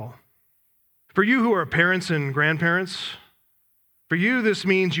as well. For you who are parents and grandparents, for you this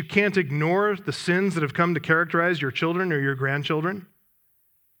means you can't ignore the sins that have come to characterize your children or your grandchildren.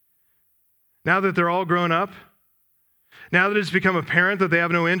 Now that they're all grown up, now that it's become apparent that they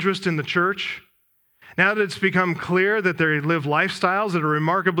have no interest in the church, now that it's become clear that they live lifestyles that are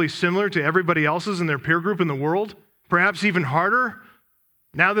remarkably similar to everybody else's in their peer group in the world, perhaps even harder,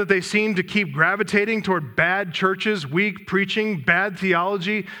 now that they seem to keep gravitating toward bad churches, weak preaching, bad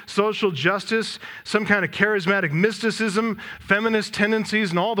theology, social justice, some kind of charismatic mysticism, feminist tendencies,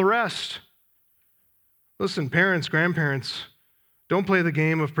 and all the rest. Listen, parents, grandparents, don't play the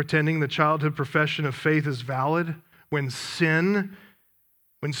game of pretending the childhood profession of faith is valid when sin,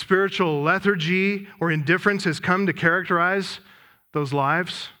 when spiritual lethargy or indifference has come to characterize those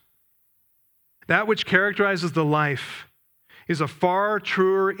lives. That which characterizes the life is a far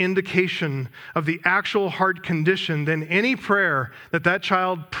truer indication of the actual heart condition than any prayer that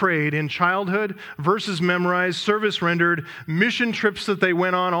child prayed in childhood, verses memorized, service rendered, mission trips that they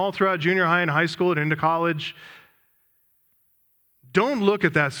went on all throughout junior high and high school and into college. Don't look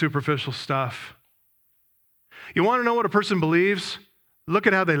at that superficial stuff. You want to know what a person believes? Look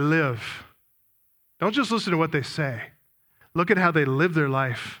at how they live. Don't just listen to what they say. Look at how they live their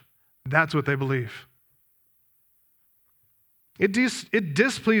life. That's what they believe. It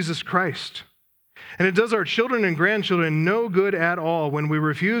displeases Christ, and it does our children and grandchildren no good at all when we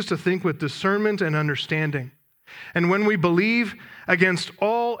refuse to think with discernment and understanding, and when we believe against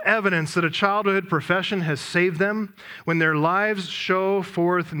all evidence that a childhood profession has saved them, when their lives show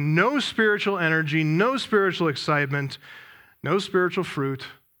forth no spiritual energy, no spiritual excitement, no spiritual fruit.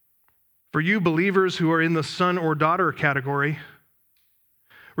 For you believers who are in the son or daughter category,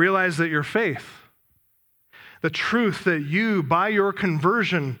 realize that your faith, the truth that you, by your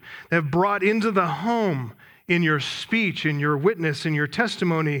conversion, have brought into the home in your speech, in your witness, in your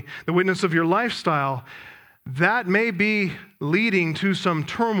testimony, the witness of your lifestyle, that may be leading to some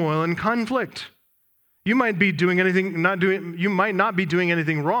turmoil and conflict. You might be you might not be doing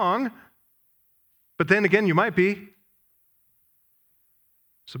anything wrong, but then again, you might be.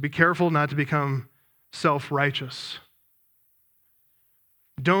 So be careful not to become self-righteous.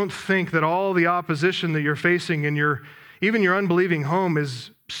 Don't think that all the opposition that you're facing in even your unbelieving home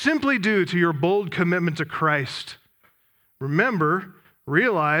is simply due to your bold commitment to Christ.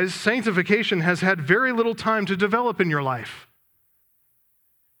 Realize sanctification has had very little time to develop in your life.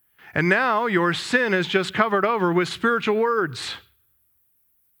 And now your sin is just covered over with spiritual words.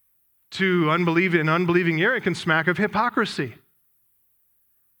 To unbelieving ear, it can smack of hypocrisy,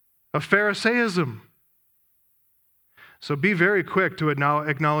 of Pharisaism. So be very quick to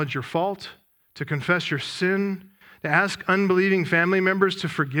acknowledge your fault, to confess your sin, to ask unbelieving family members to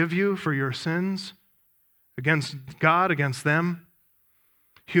forgive you for your sins against God, against them.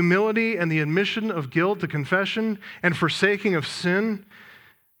 Humility and the admission of guilt, the confession and forsaking of sin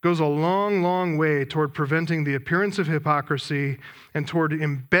goes a long, long way toward preventing the appearance of hypocrisy and toward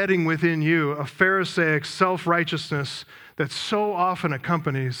embedding within you a Pharisaic self-righteousness that so often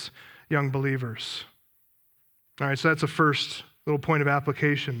accompanies young believers. All right, so that's a first little point of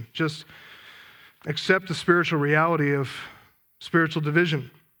application. Just accept the spiritual reality of spiritual division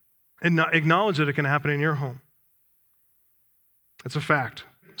and acknowledge that it can happen in your home. It's a fact.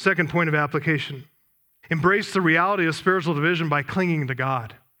 Second point of application. Embrace the reality of spiritual division by clinging to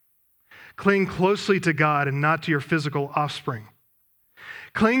God. Cling closely to God and not to your physical offspring.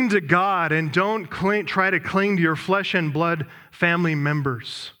 Cling to God and don't try to cling to your flesh and blood family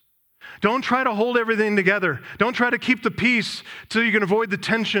members. Don't try to hold everything together. Don't try to keep the peace so you can avoid the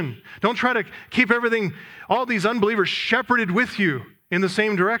tension. Don't try to keep all these unbelievers shepherded with you in the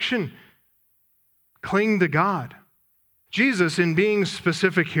same direction. Cling to God. Jesus, in being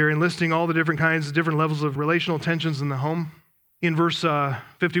specific here and listing all the different levels of relational tensions in the home, in verse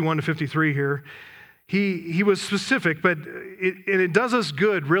 51 to 53 here, he was specific, but it does us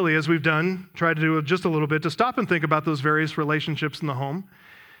good, really, as we've tried to do just a little bit, to stop and think about those various relationships in the home.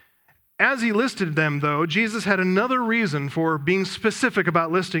 As he listed them, though, Jesus had another reason for being specific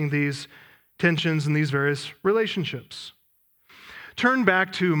about listing these tensions and these various relationships. Turn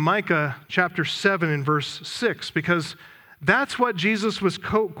back to Micah chapter 7 and verse 6, because that's what Jesus was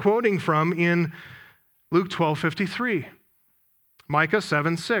quoting from in Luke 12:53. Micah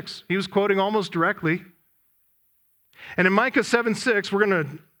 7:6. He was quoting almost directly. And in Micah 7:6, we're going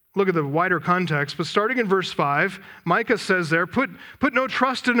to look at the wider context, but starting in verse 5, Micah says there, put no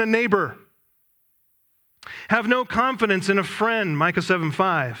trust in a neighbor. Have no confidence in a friend, Micah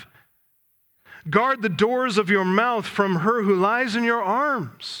 7:5. Guard the doors of your mouth from her who lies in your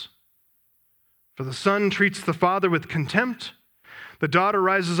arms. For the son treats the father with contempt. The daughter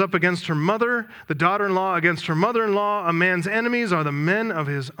rises up against her mother, the daughter-in-law against her mother-in-law. A man's enemies are the men of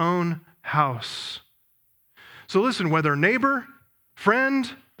his own house. So listen, whether neighbor,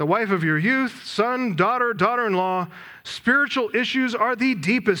 friend, the wife of your youth, son, daughter, daughter-in-law, spiritual issues are the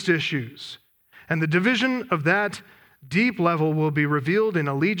deepest issues. And the division of that deep level will be revealed in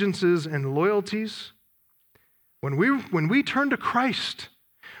allegiances and loyalties. When we turn to Christ,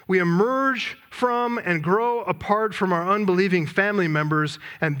 we emerge from and grow apart from our unbelieving family members,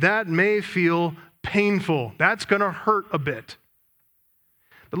 and that may feel painful. That's going to hurt a bit.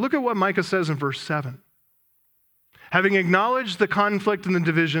 But look at what Micah says in verse 7. Having acknowledged the conflict and the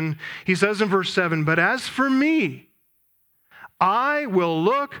division, he says in verse 7, but as for me, I will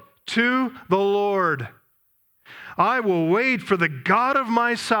look to the Lord. I will wait for the God of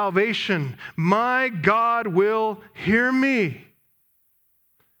my salvation. My God will hear me.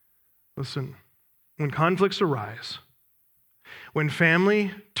 Listen, when conflicts arise, when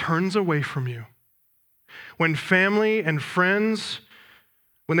family turns away from you, when family and friends,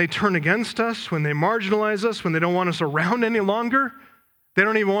 when they turn against us, when they marginalize us, when they don't want us around any longer, they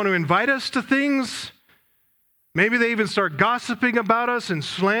don't even want to invite us to things, maybe they even start gossiping about us and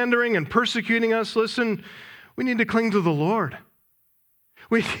slandering and persecuting us. Listen, we need to cling to the Lord.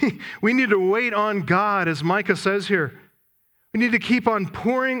 We need to wait on God, as Micah says here. We need to keep on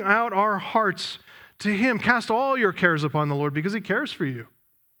pouring out our hearts to Him. Cast all your cares upon the Lord because He cares for you.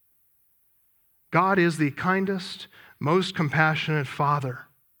 God is the kindest, most compassionate Father.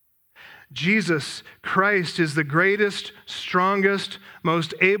 Jesus Christ is the greatest, strongest,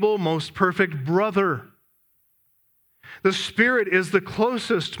 most able, most perfect brother. The Spirit is the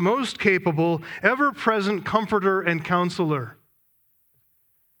closest, most capable, ever-present comforter and counselor.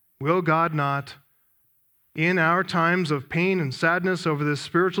 Will God not, in our times of pain and sadness over this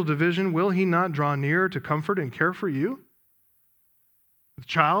spiritual division, will He not draw near to comfort and care for you? The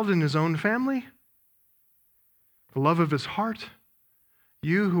child in his own family? The love of His heart?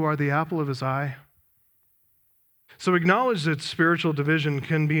 You who are the apple of His eye? So acknowledge that spiritual division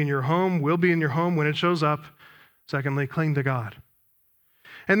can be in your home, will be in your home when it shows up. Secondly, cling to God.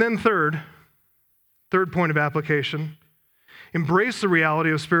 And then third point of application, embrace the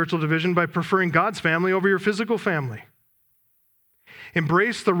reality of spiritual division by preferring God's family over your physical family.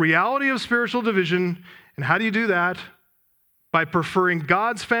 Embrace the reality of spiritual division, and how do you do that? By preferring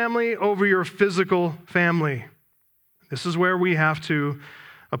God's family over your physical family. This is where we have to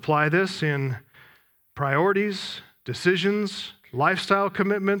apply this in priorities, decisions, lifestyle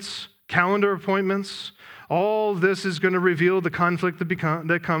commitments, calendar appointments. All this is going to reveal the conflict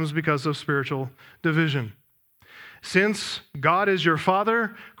that comes because of spiritual division. Since God is your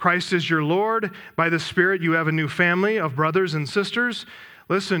Father, Christ is your Lord, by the Spirit you have a new family of brothers and sisters.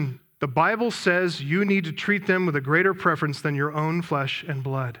 Listen, the Bible says you need to treat them with a greater preference than your own flesh and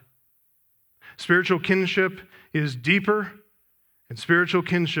blood. Spiritual kinship is deeper, and spiritual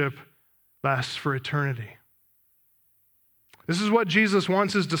kinship lasts for eternity. This is what Jesus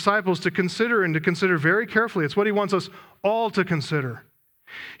wants his disciples to consider, and to consider very carefully. It's what he wants us all to consider.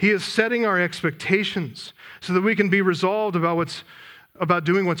 He is setting our expectations so that we can be resolved about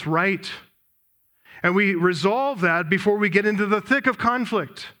doing what's right. And we resolve that before we get into the thick of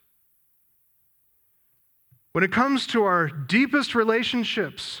conflict. When it comes to our deepest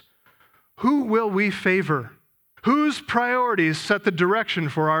relationships, who will we favor? Whose priorities set the direction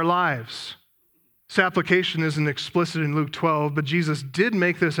for our lives? This application isn't explicit in Luke 12, but Jesus did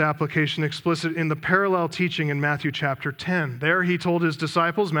make this application explicit in the parallel teaching in Matthew chapter 10. There he told his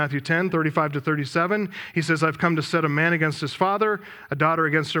disciples, Matthew 10, 35 to 37, he says, I've come to set a man against his father, a daughter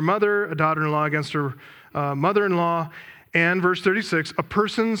against her mother, a daughter-in-law against her mother-in-law, and verse 36, a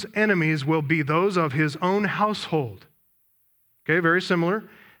person's enemies will be those of his own household. Okay, very similar.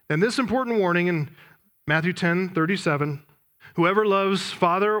 Then this important warning in Matthew 10, 37, whoever loves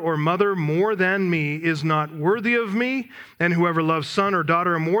father or mother more than me is not worthy of me, and whoever loves son or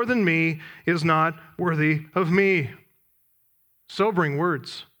daughter more than me is not worthy of me. Sobering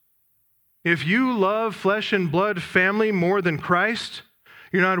words. If you love flesh and blood family more than Christ,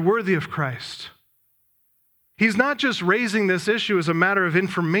 you're not worthy of Christ. He's not just raising this issue as a matter of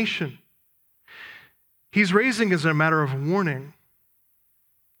information. He's raising it as a matter of warning.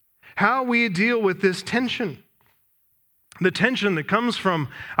 How we deal with this tension. The tension that comes from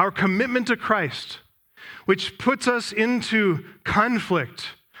our commitment to Christ, which puts us into conflict,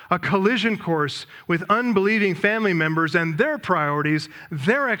 a collision course with unbelieving family members and their priorities,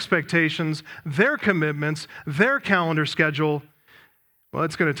 their expectations, their commitments, their calendar schedule. Well,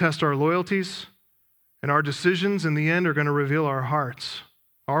 it's going to test our loyalties, and our decisions in the end are going to reveal our hearts.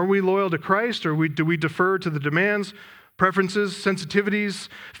 Are we loyal to Christ, or do we defer to the demands, preferences, sensitivities,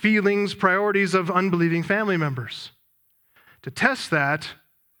 feelings, priorities of unbelieving family members? To test that,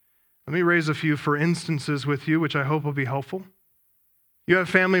 let me raise a few for instances with you, which I hope will be helpful. You have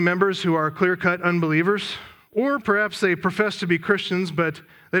family members who are clear-cut unbelievers, or perhaps they profess to be Christians, but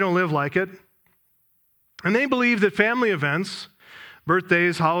they don't live like it. And they believe that family events,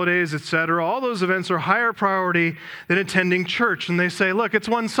 birthdays, holidays, etc., all those events are higher priority than attending church. And they say, look, it's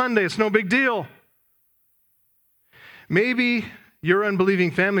one Sunday, it's no big deal. Maybe your unbelieving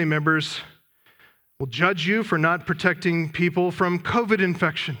family members will judge you for not protecting people from COVID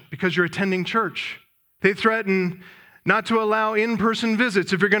infection because you're attending church. They threaten not to allow in-person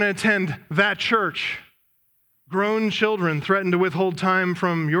visits if you're going to attend that church. Grown children threaten to withhold time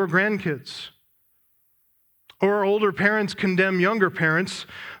from your grandkids. Or older parents condemn younger parents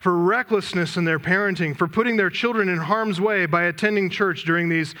for recklessness in their parenting, for putting their children in harm's way by attending church during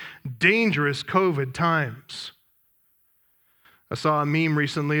these dangerous COVID times. I saw a meme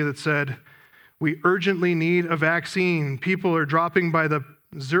recently that said, we urgently need a vaccine. People are dropping by the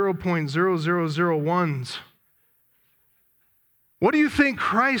 0.0001s. What do you think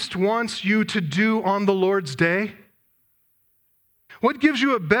Christ wants you to do on the Lord's Day? What gives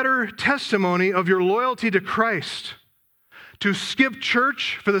you a better testimony of your loyalty to Christ? To skip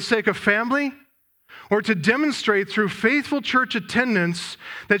church for the sake of family? Or to demonstrate through faithful church attendance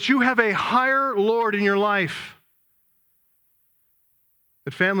that you have a higher Lord in your life?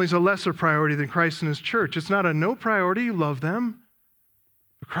 That family is a lesser priority than Christ and his church. It's not a no priority, you love them.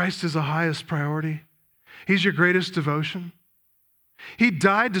 But Christ is the highest priority. He's your greatest devotion. He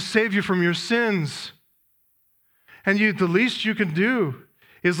died to save you from your sins. And the least you can do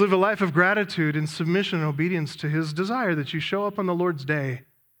is live a life of gratitude and submission and obedience to his desire that you show up on the Lord's Day,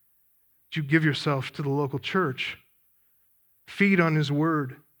 that you give yourself to the local church, feed on his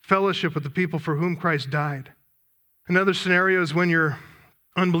word, fellowship with the people for whom Christ died. Another scenario is when your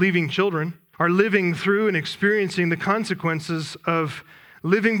unbelieving children are living through and experiencing the consequences of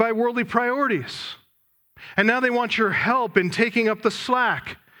living by worldly priorities. And now they want your help in taking up the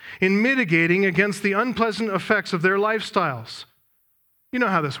slack, in mitigating against the unpleasant effects of their lifestyles. You know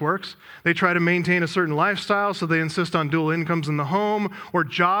how this works. They try to maintain a certain lifestyle, so they insist on dual incomes in the home or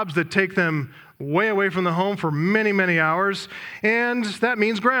jobs that take them way away from the home for many, many hours. And that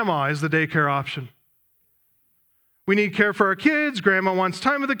means grandma is the daycare option. We need care for our kids. Grandma wants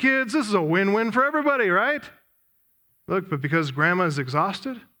time with the kids. This is a win-win for everybody, right? Look, but because grandma is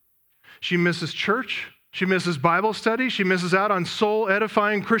exhausted, she misses church. She misses Bible study. She misses out on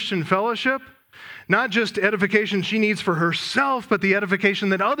soul-edifying Christian fellowship. Not just edification she needs for herself, but the edification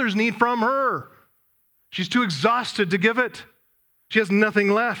that others need from her. She's too exhausted to give it. She has nothing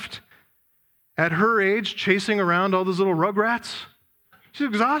left. At her age, chasing around all those little rugrats, she's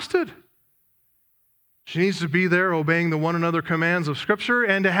exhausted. She needs to be there obeying the one another commands of Scripture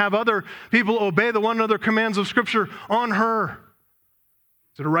and to have other people obey the one another commands of Scripture on her.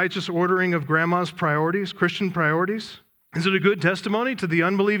 Is it a righteous ordering of grandma's priorities, Christian priorities? Is it a good testimony to the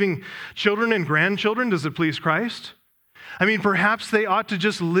unbelieving children and grandchildren? Does it please Christ? I mean, perhaps they ought to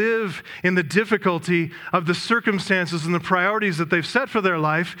just live in the difficulty of the circumstances and the priorities that they've set for their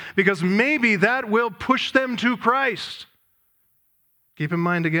life, because maybe that will push them to Christ. Keep in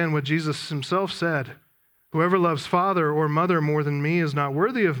mind again what Jesus himself said. Whoever loves father or mother more than me is not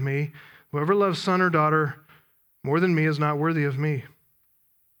worthy of me. Whoever loves son or daughter more than me is not worthy of me.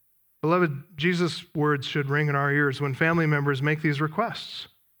 Beloved, Jesus' words should ring in our ears when family members make these requests.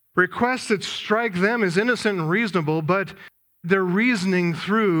 Requests that strike them as innocent and reasonable, but they're reasoning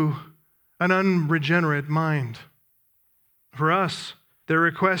through an unregenerate mind. For us, their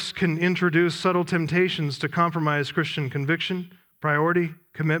requests can introduce subtle temptations to compromise Christian conviction, priority,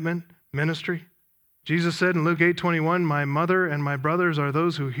 commitment, ministry. Jesus said in Luke 8:21, "My mother and my brothers are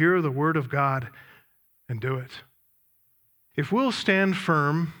those who hear the word of God and do it." If we'll stand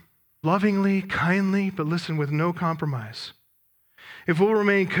firm, lovingly, kindly, but listen, with no compromise. If we'll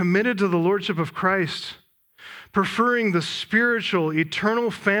remain committed to the lordship of Christ, preferring the spiritual, eternal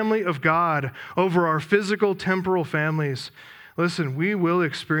family of God over our physical, temporal families, listen, we will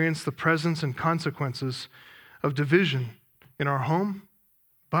experience the presence and consequences of division in our home.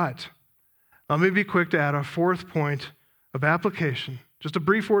 But let me be quick to add a fourth point of application, just a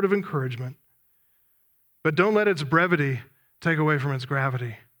brief word of encouragement. But don't let its brevity take away from its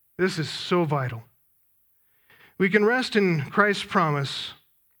gravity. This is so vital. We can rest in Christ's promise,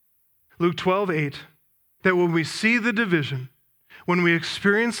 Luke 12:8, that when we see the division, when we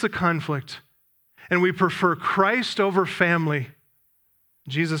experience the conflict, and we prefer Christ over family,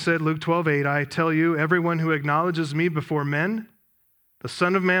 Jesus said, Luke 12:8, "I tell you, everyone who acknowledges me before men, the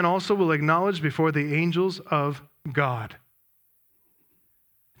Son of Man also will acknowledge before the angels of God."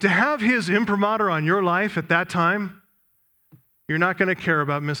 To have his imprimatur on your life at that time, you're not going to care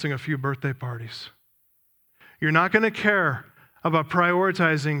about missing a few birthday parties. You're not going to care about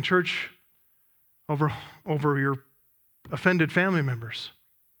prioritizing church over your offended family members.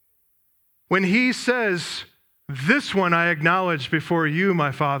 When he says, "This one I acknowledge before you,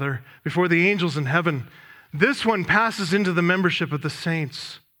 my Father, before the angels in heaven," this one passes into the membership of the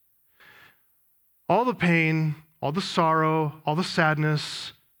saints. All the pain, all the sorrow, all the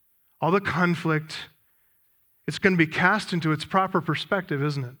sadness, all the conflict, it's going to be cast into its proper perspective,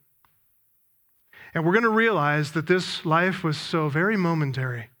 isn't it? And we're going to realize that this life was so very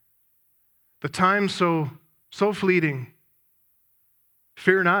momentary. The time so fleeting.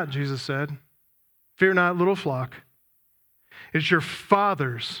 Fear not, Jesus said. Fear not, little flock. It's your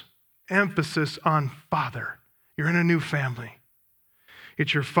Father's emphasis on Father. You're in a new family.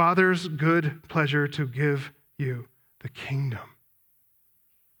 It's your Father's good pleasure to give you the kingdom.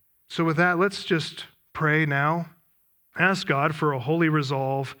 So with that, let's just pray now. Ask God for a holy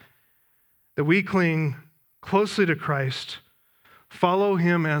resolve that we cling closely to Christ, follow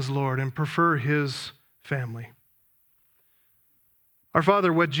him as Lord, and prefer his family. Our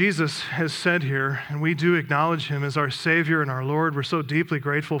Father, what Jesus has said here, and we do acknowledge him as our Savior and our Lord. We're so deeply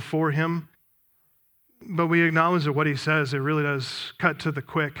grateful for him. But we acknowledge that what he says, it really does cut to the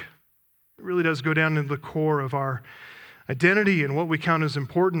quick. It really does go down into the core of our identity and what we count as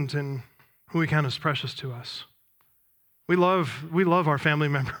important and who we count as precious to us. We love our family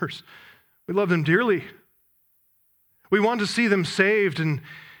members. We love them dearly. We want to see them saved, and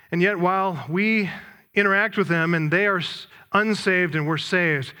yet while we interact with them and they are unsaved and we're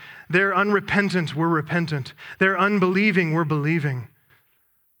saved, they're unrepentant, we're repentant. They're unbelieving, we're believing.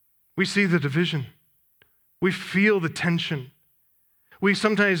 We see the division. We feel the tension. We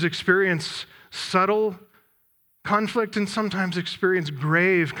sometimes experience subtle conflict and sometimes experience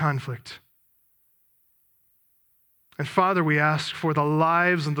grave conflict. And Father, we ask for the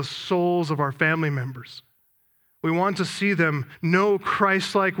lives and the souls of our family members. We want to see them know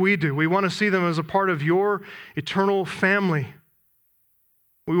Christ like we do. We want to see them as a part of your eternal family.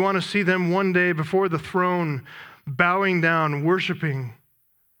 We want to see them one day before the throne, bowing down, worshiping,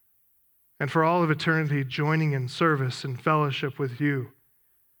 and for all of eternity joining in service and fellowship with you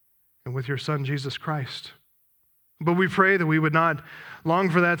and with your Son, Jesus Christ. But we pray that we would not long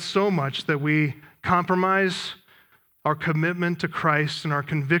for that so much that we compromise our commitment to Christ and our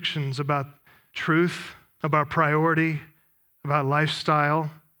convictions about truth, about priority, about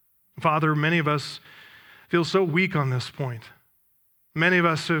lifestyle. Father, many of us feel so weak on this point. Many of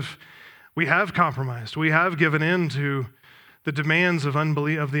us have compromised. We have given in to the demands of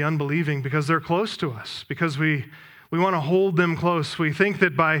the unbelieving because they're close to us, because we want to hold them close. We think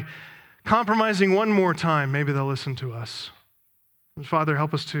that by compromising one more time, maybe they'll listen to us. And Father,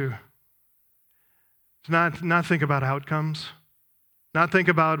 help us to not think about outcomes, not think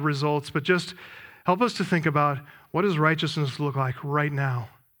about results, but just help us to think about what does righteousness look like right now.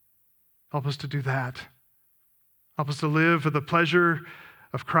 Help us to do that. Help us to live for the pleasure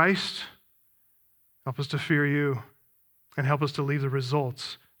of Christ. Help us to fear you, and help us to leave the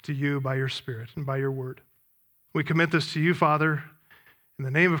results to you by your Spirit and by your word. We commit this to you, Father, in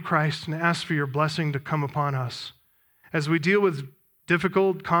the name of Christ, and ask for your blessing to come upon us as we deal with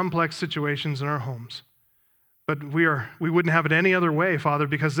difficult, complex situations in our homes. But we wouldn't have it any other way, Father,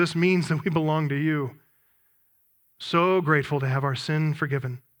 because this means that we belong to you. So grateful to have our sin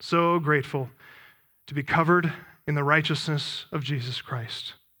forgiven. So grateful to be covered in the righteousness of Jesus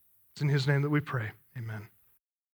Christ. It's in his name that we pray. Amen.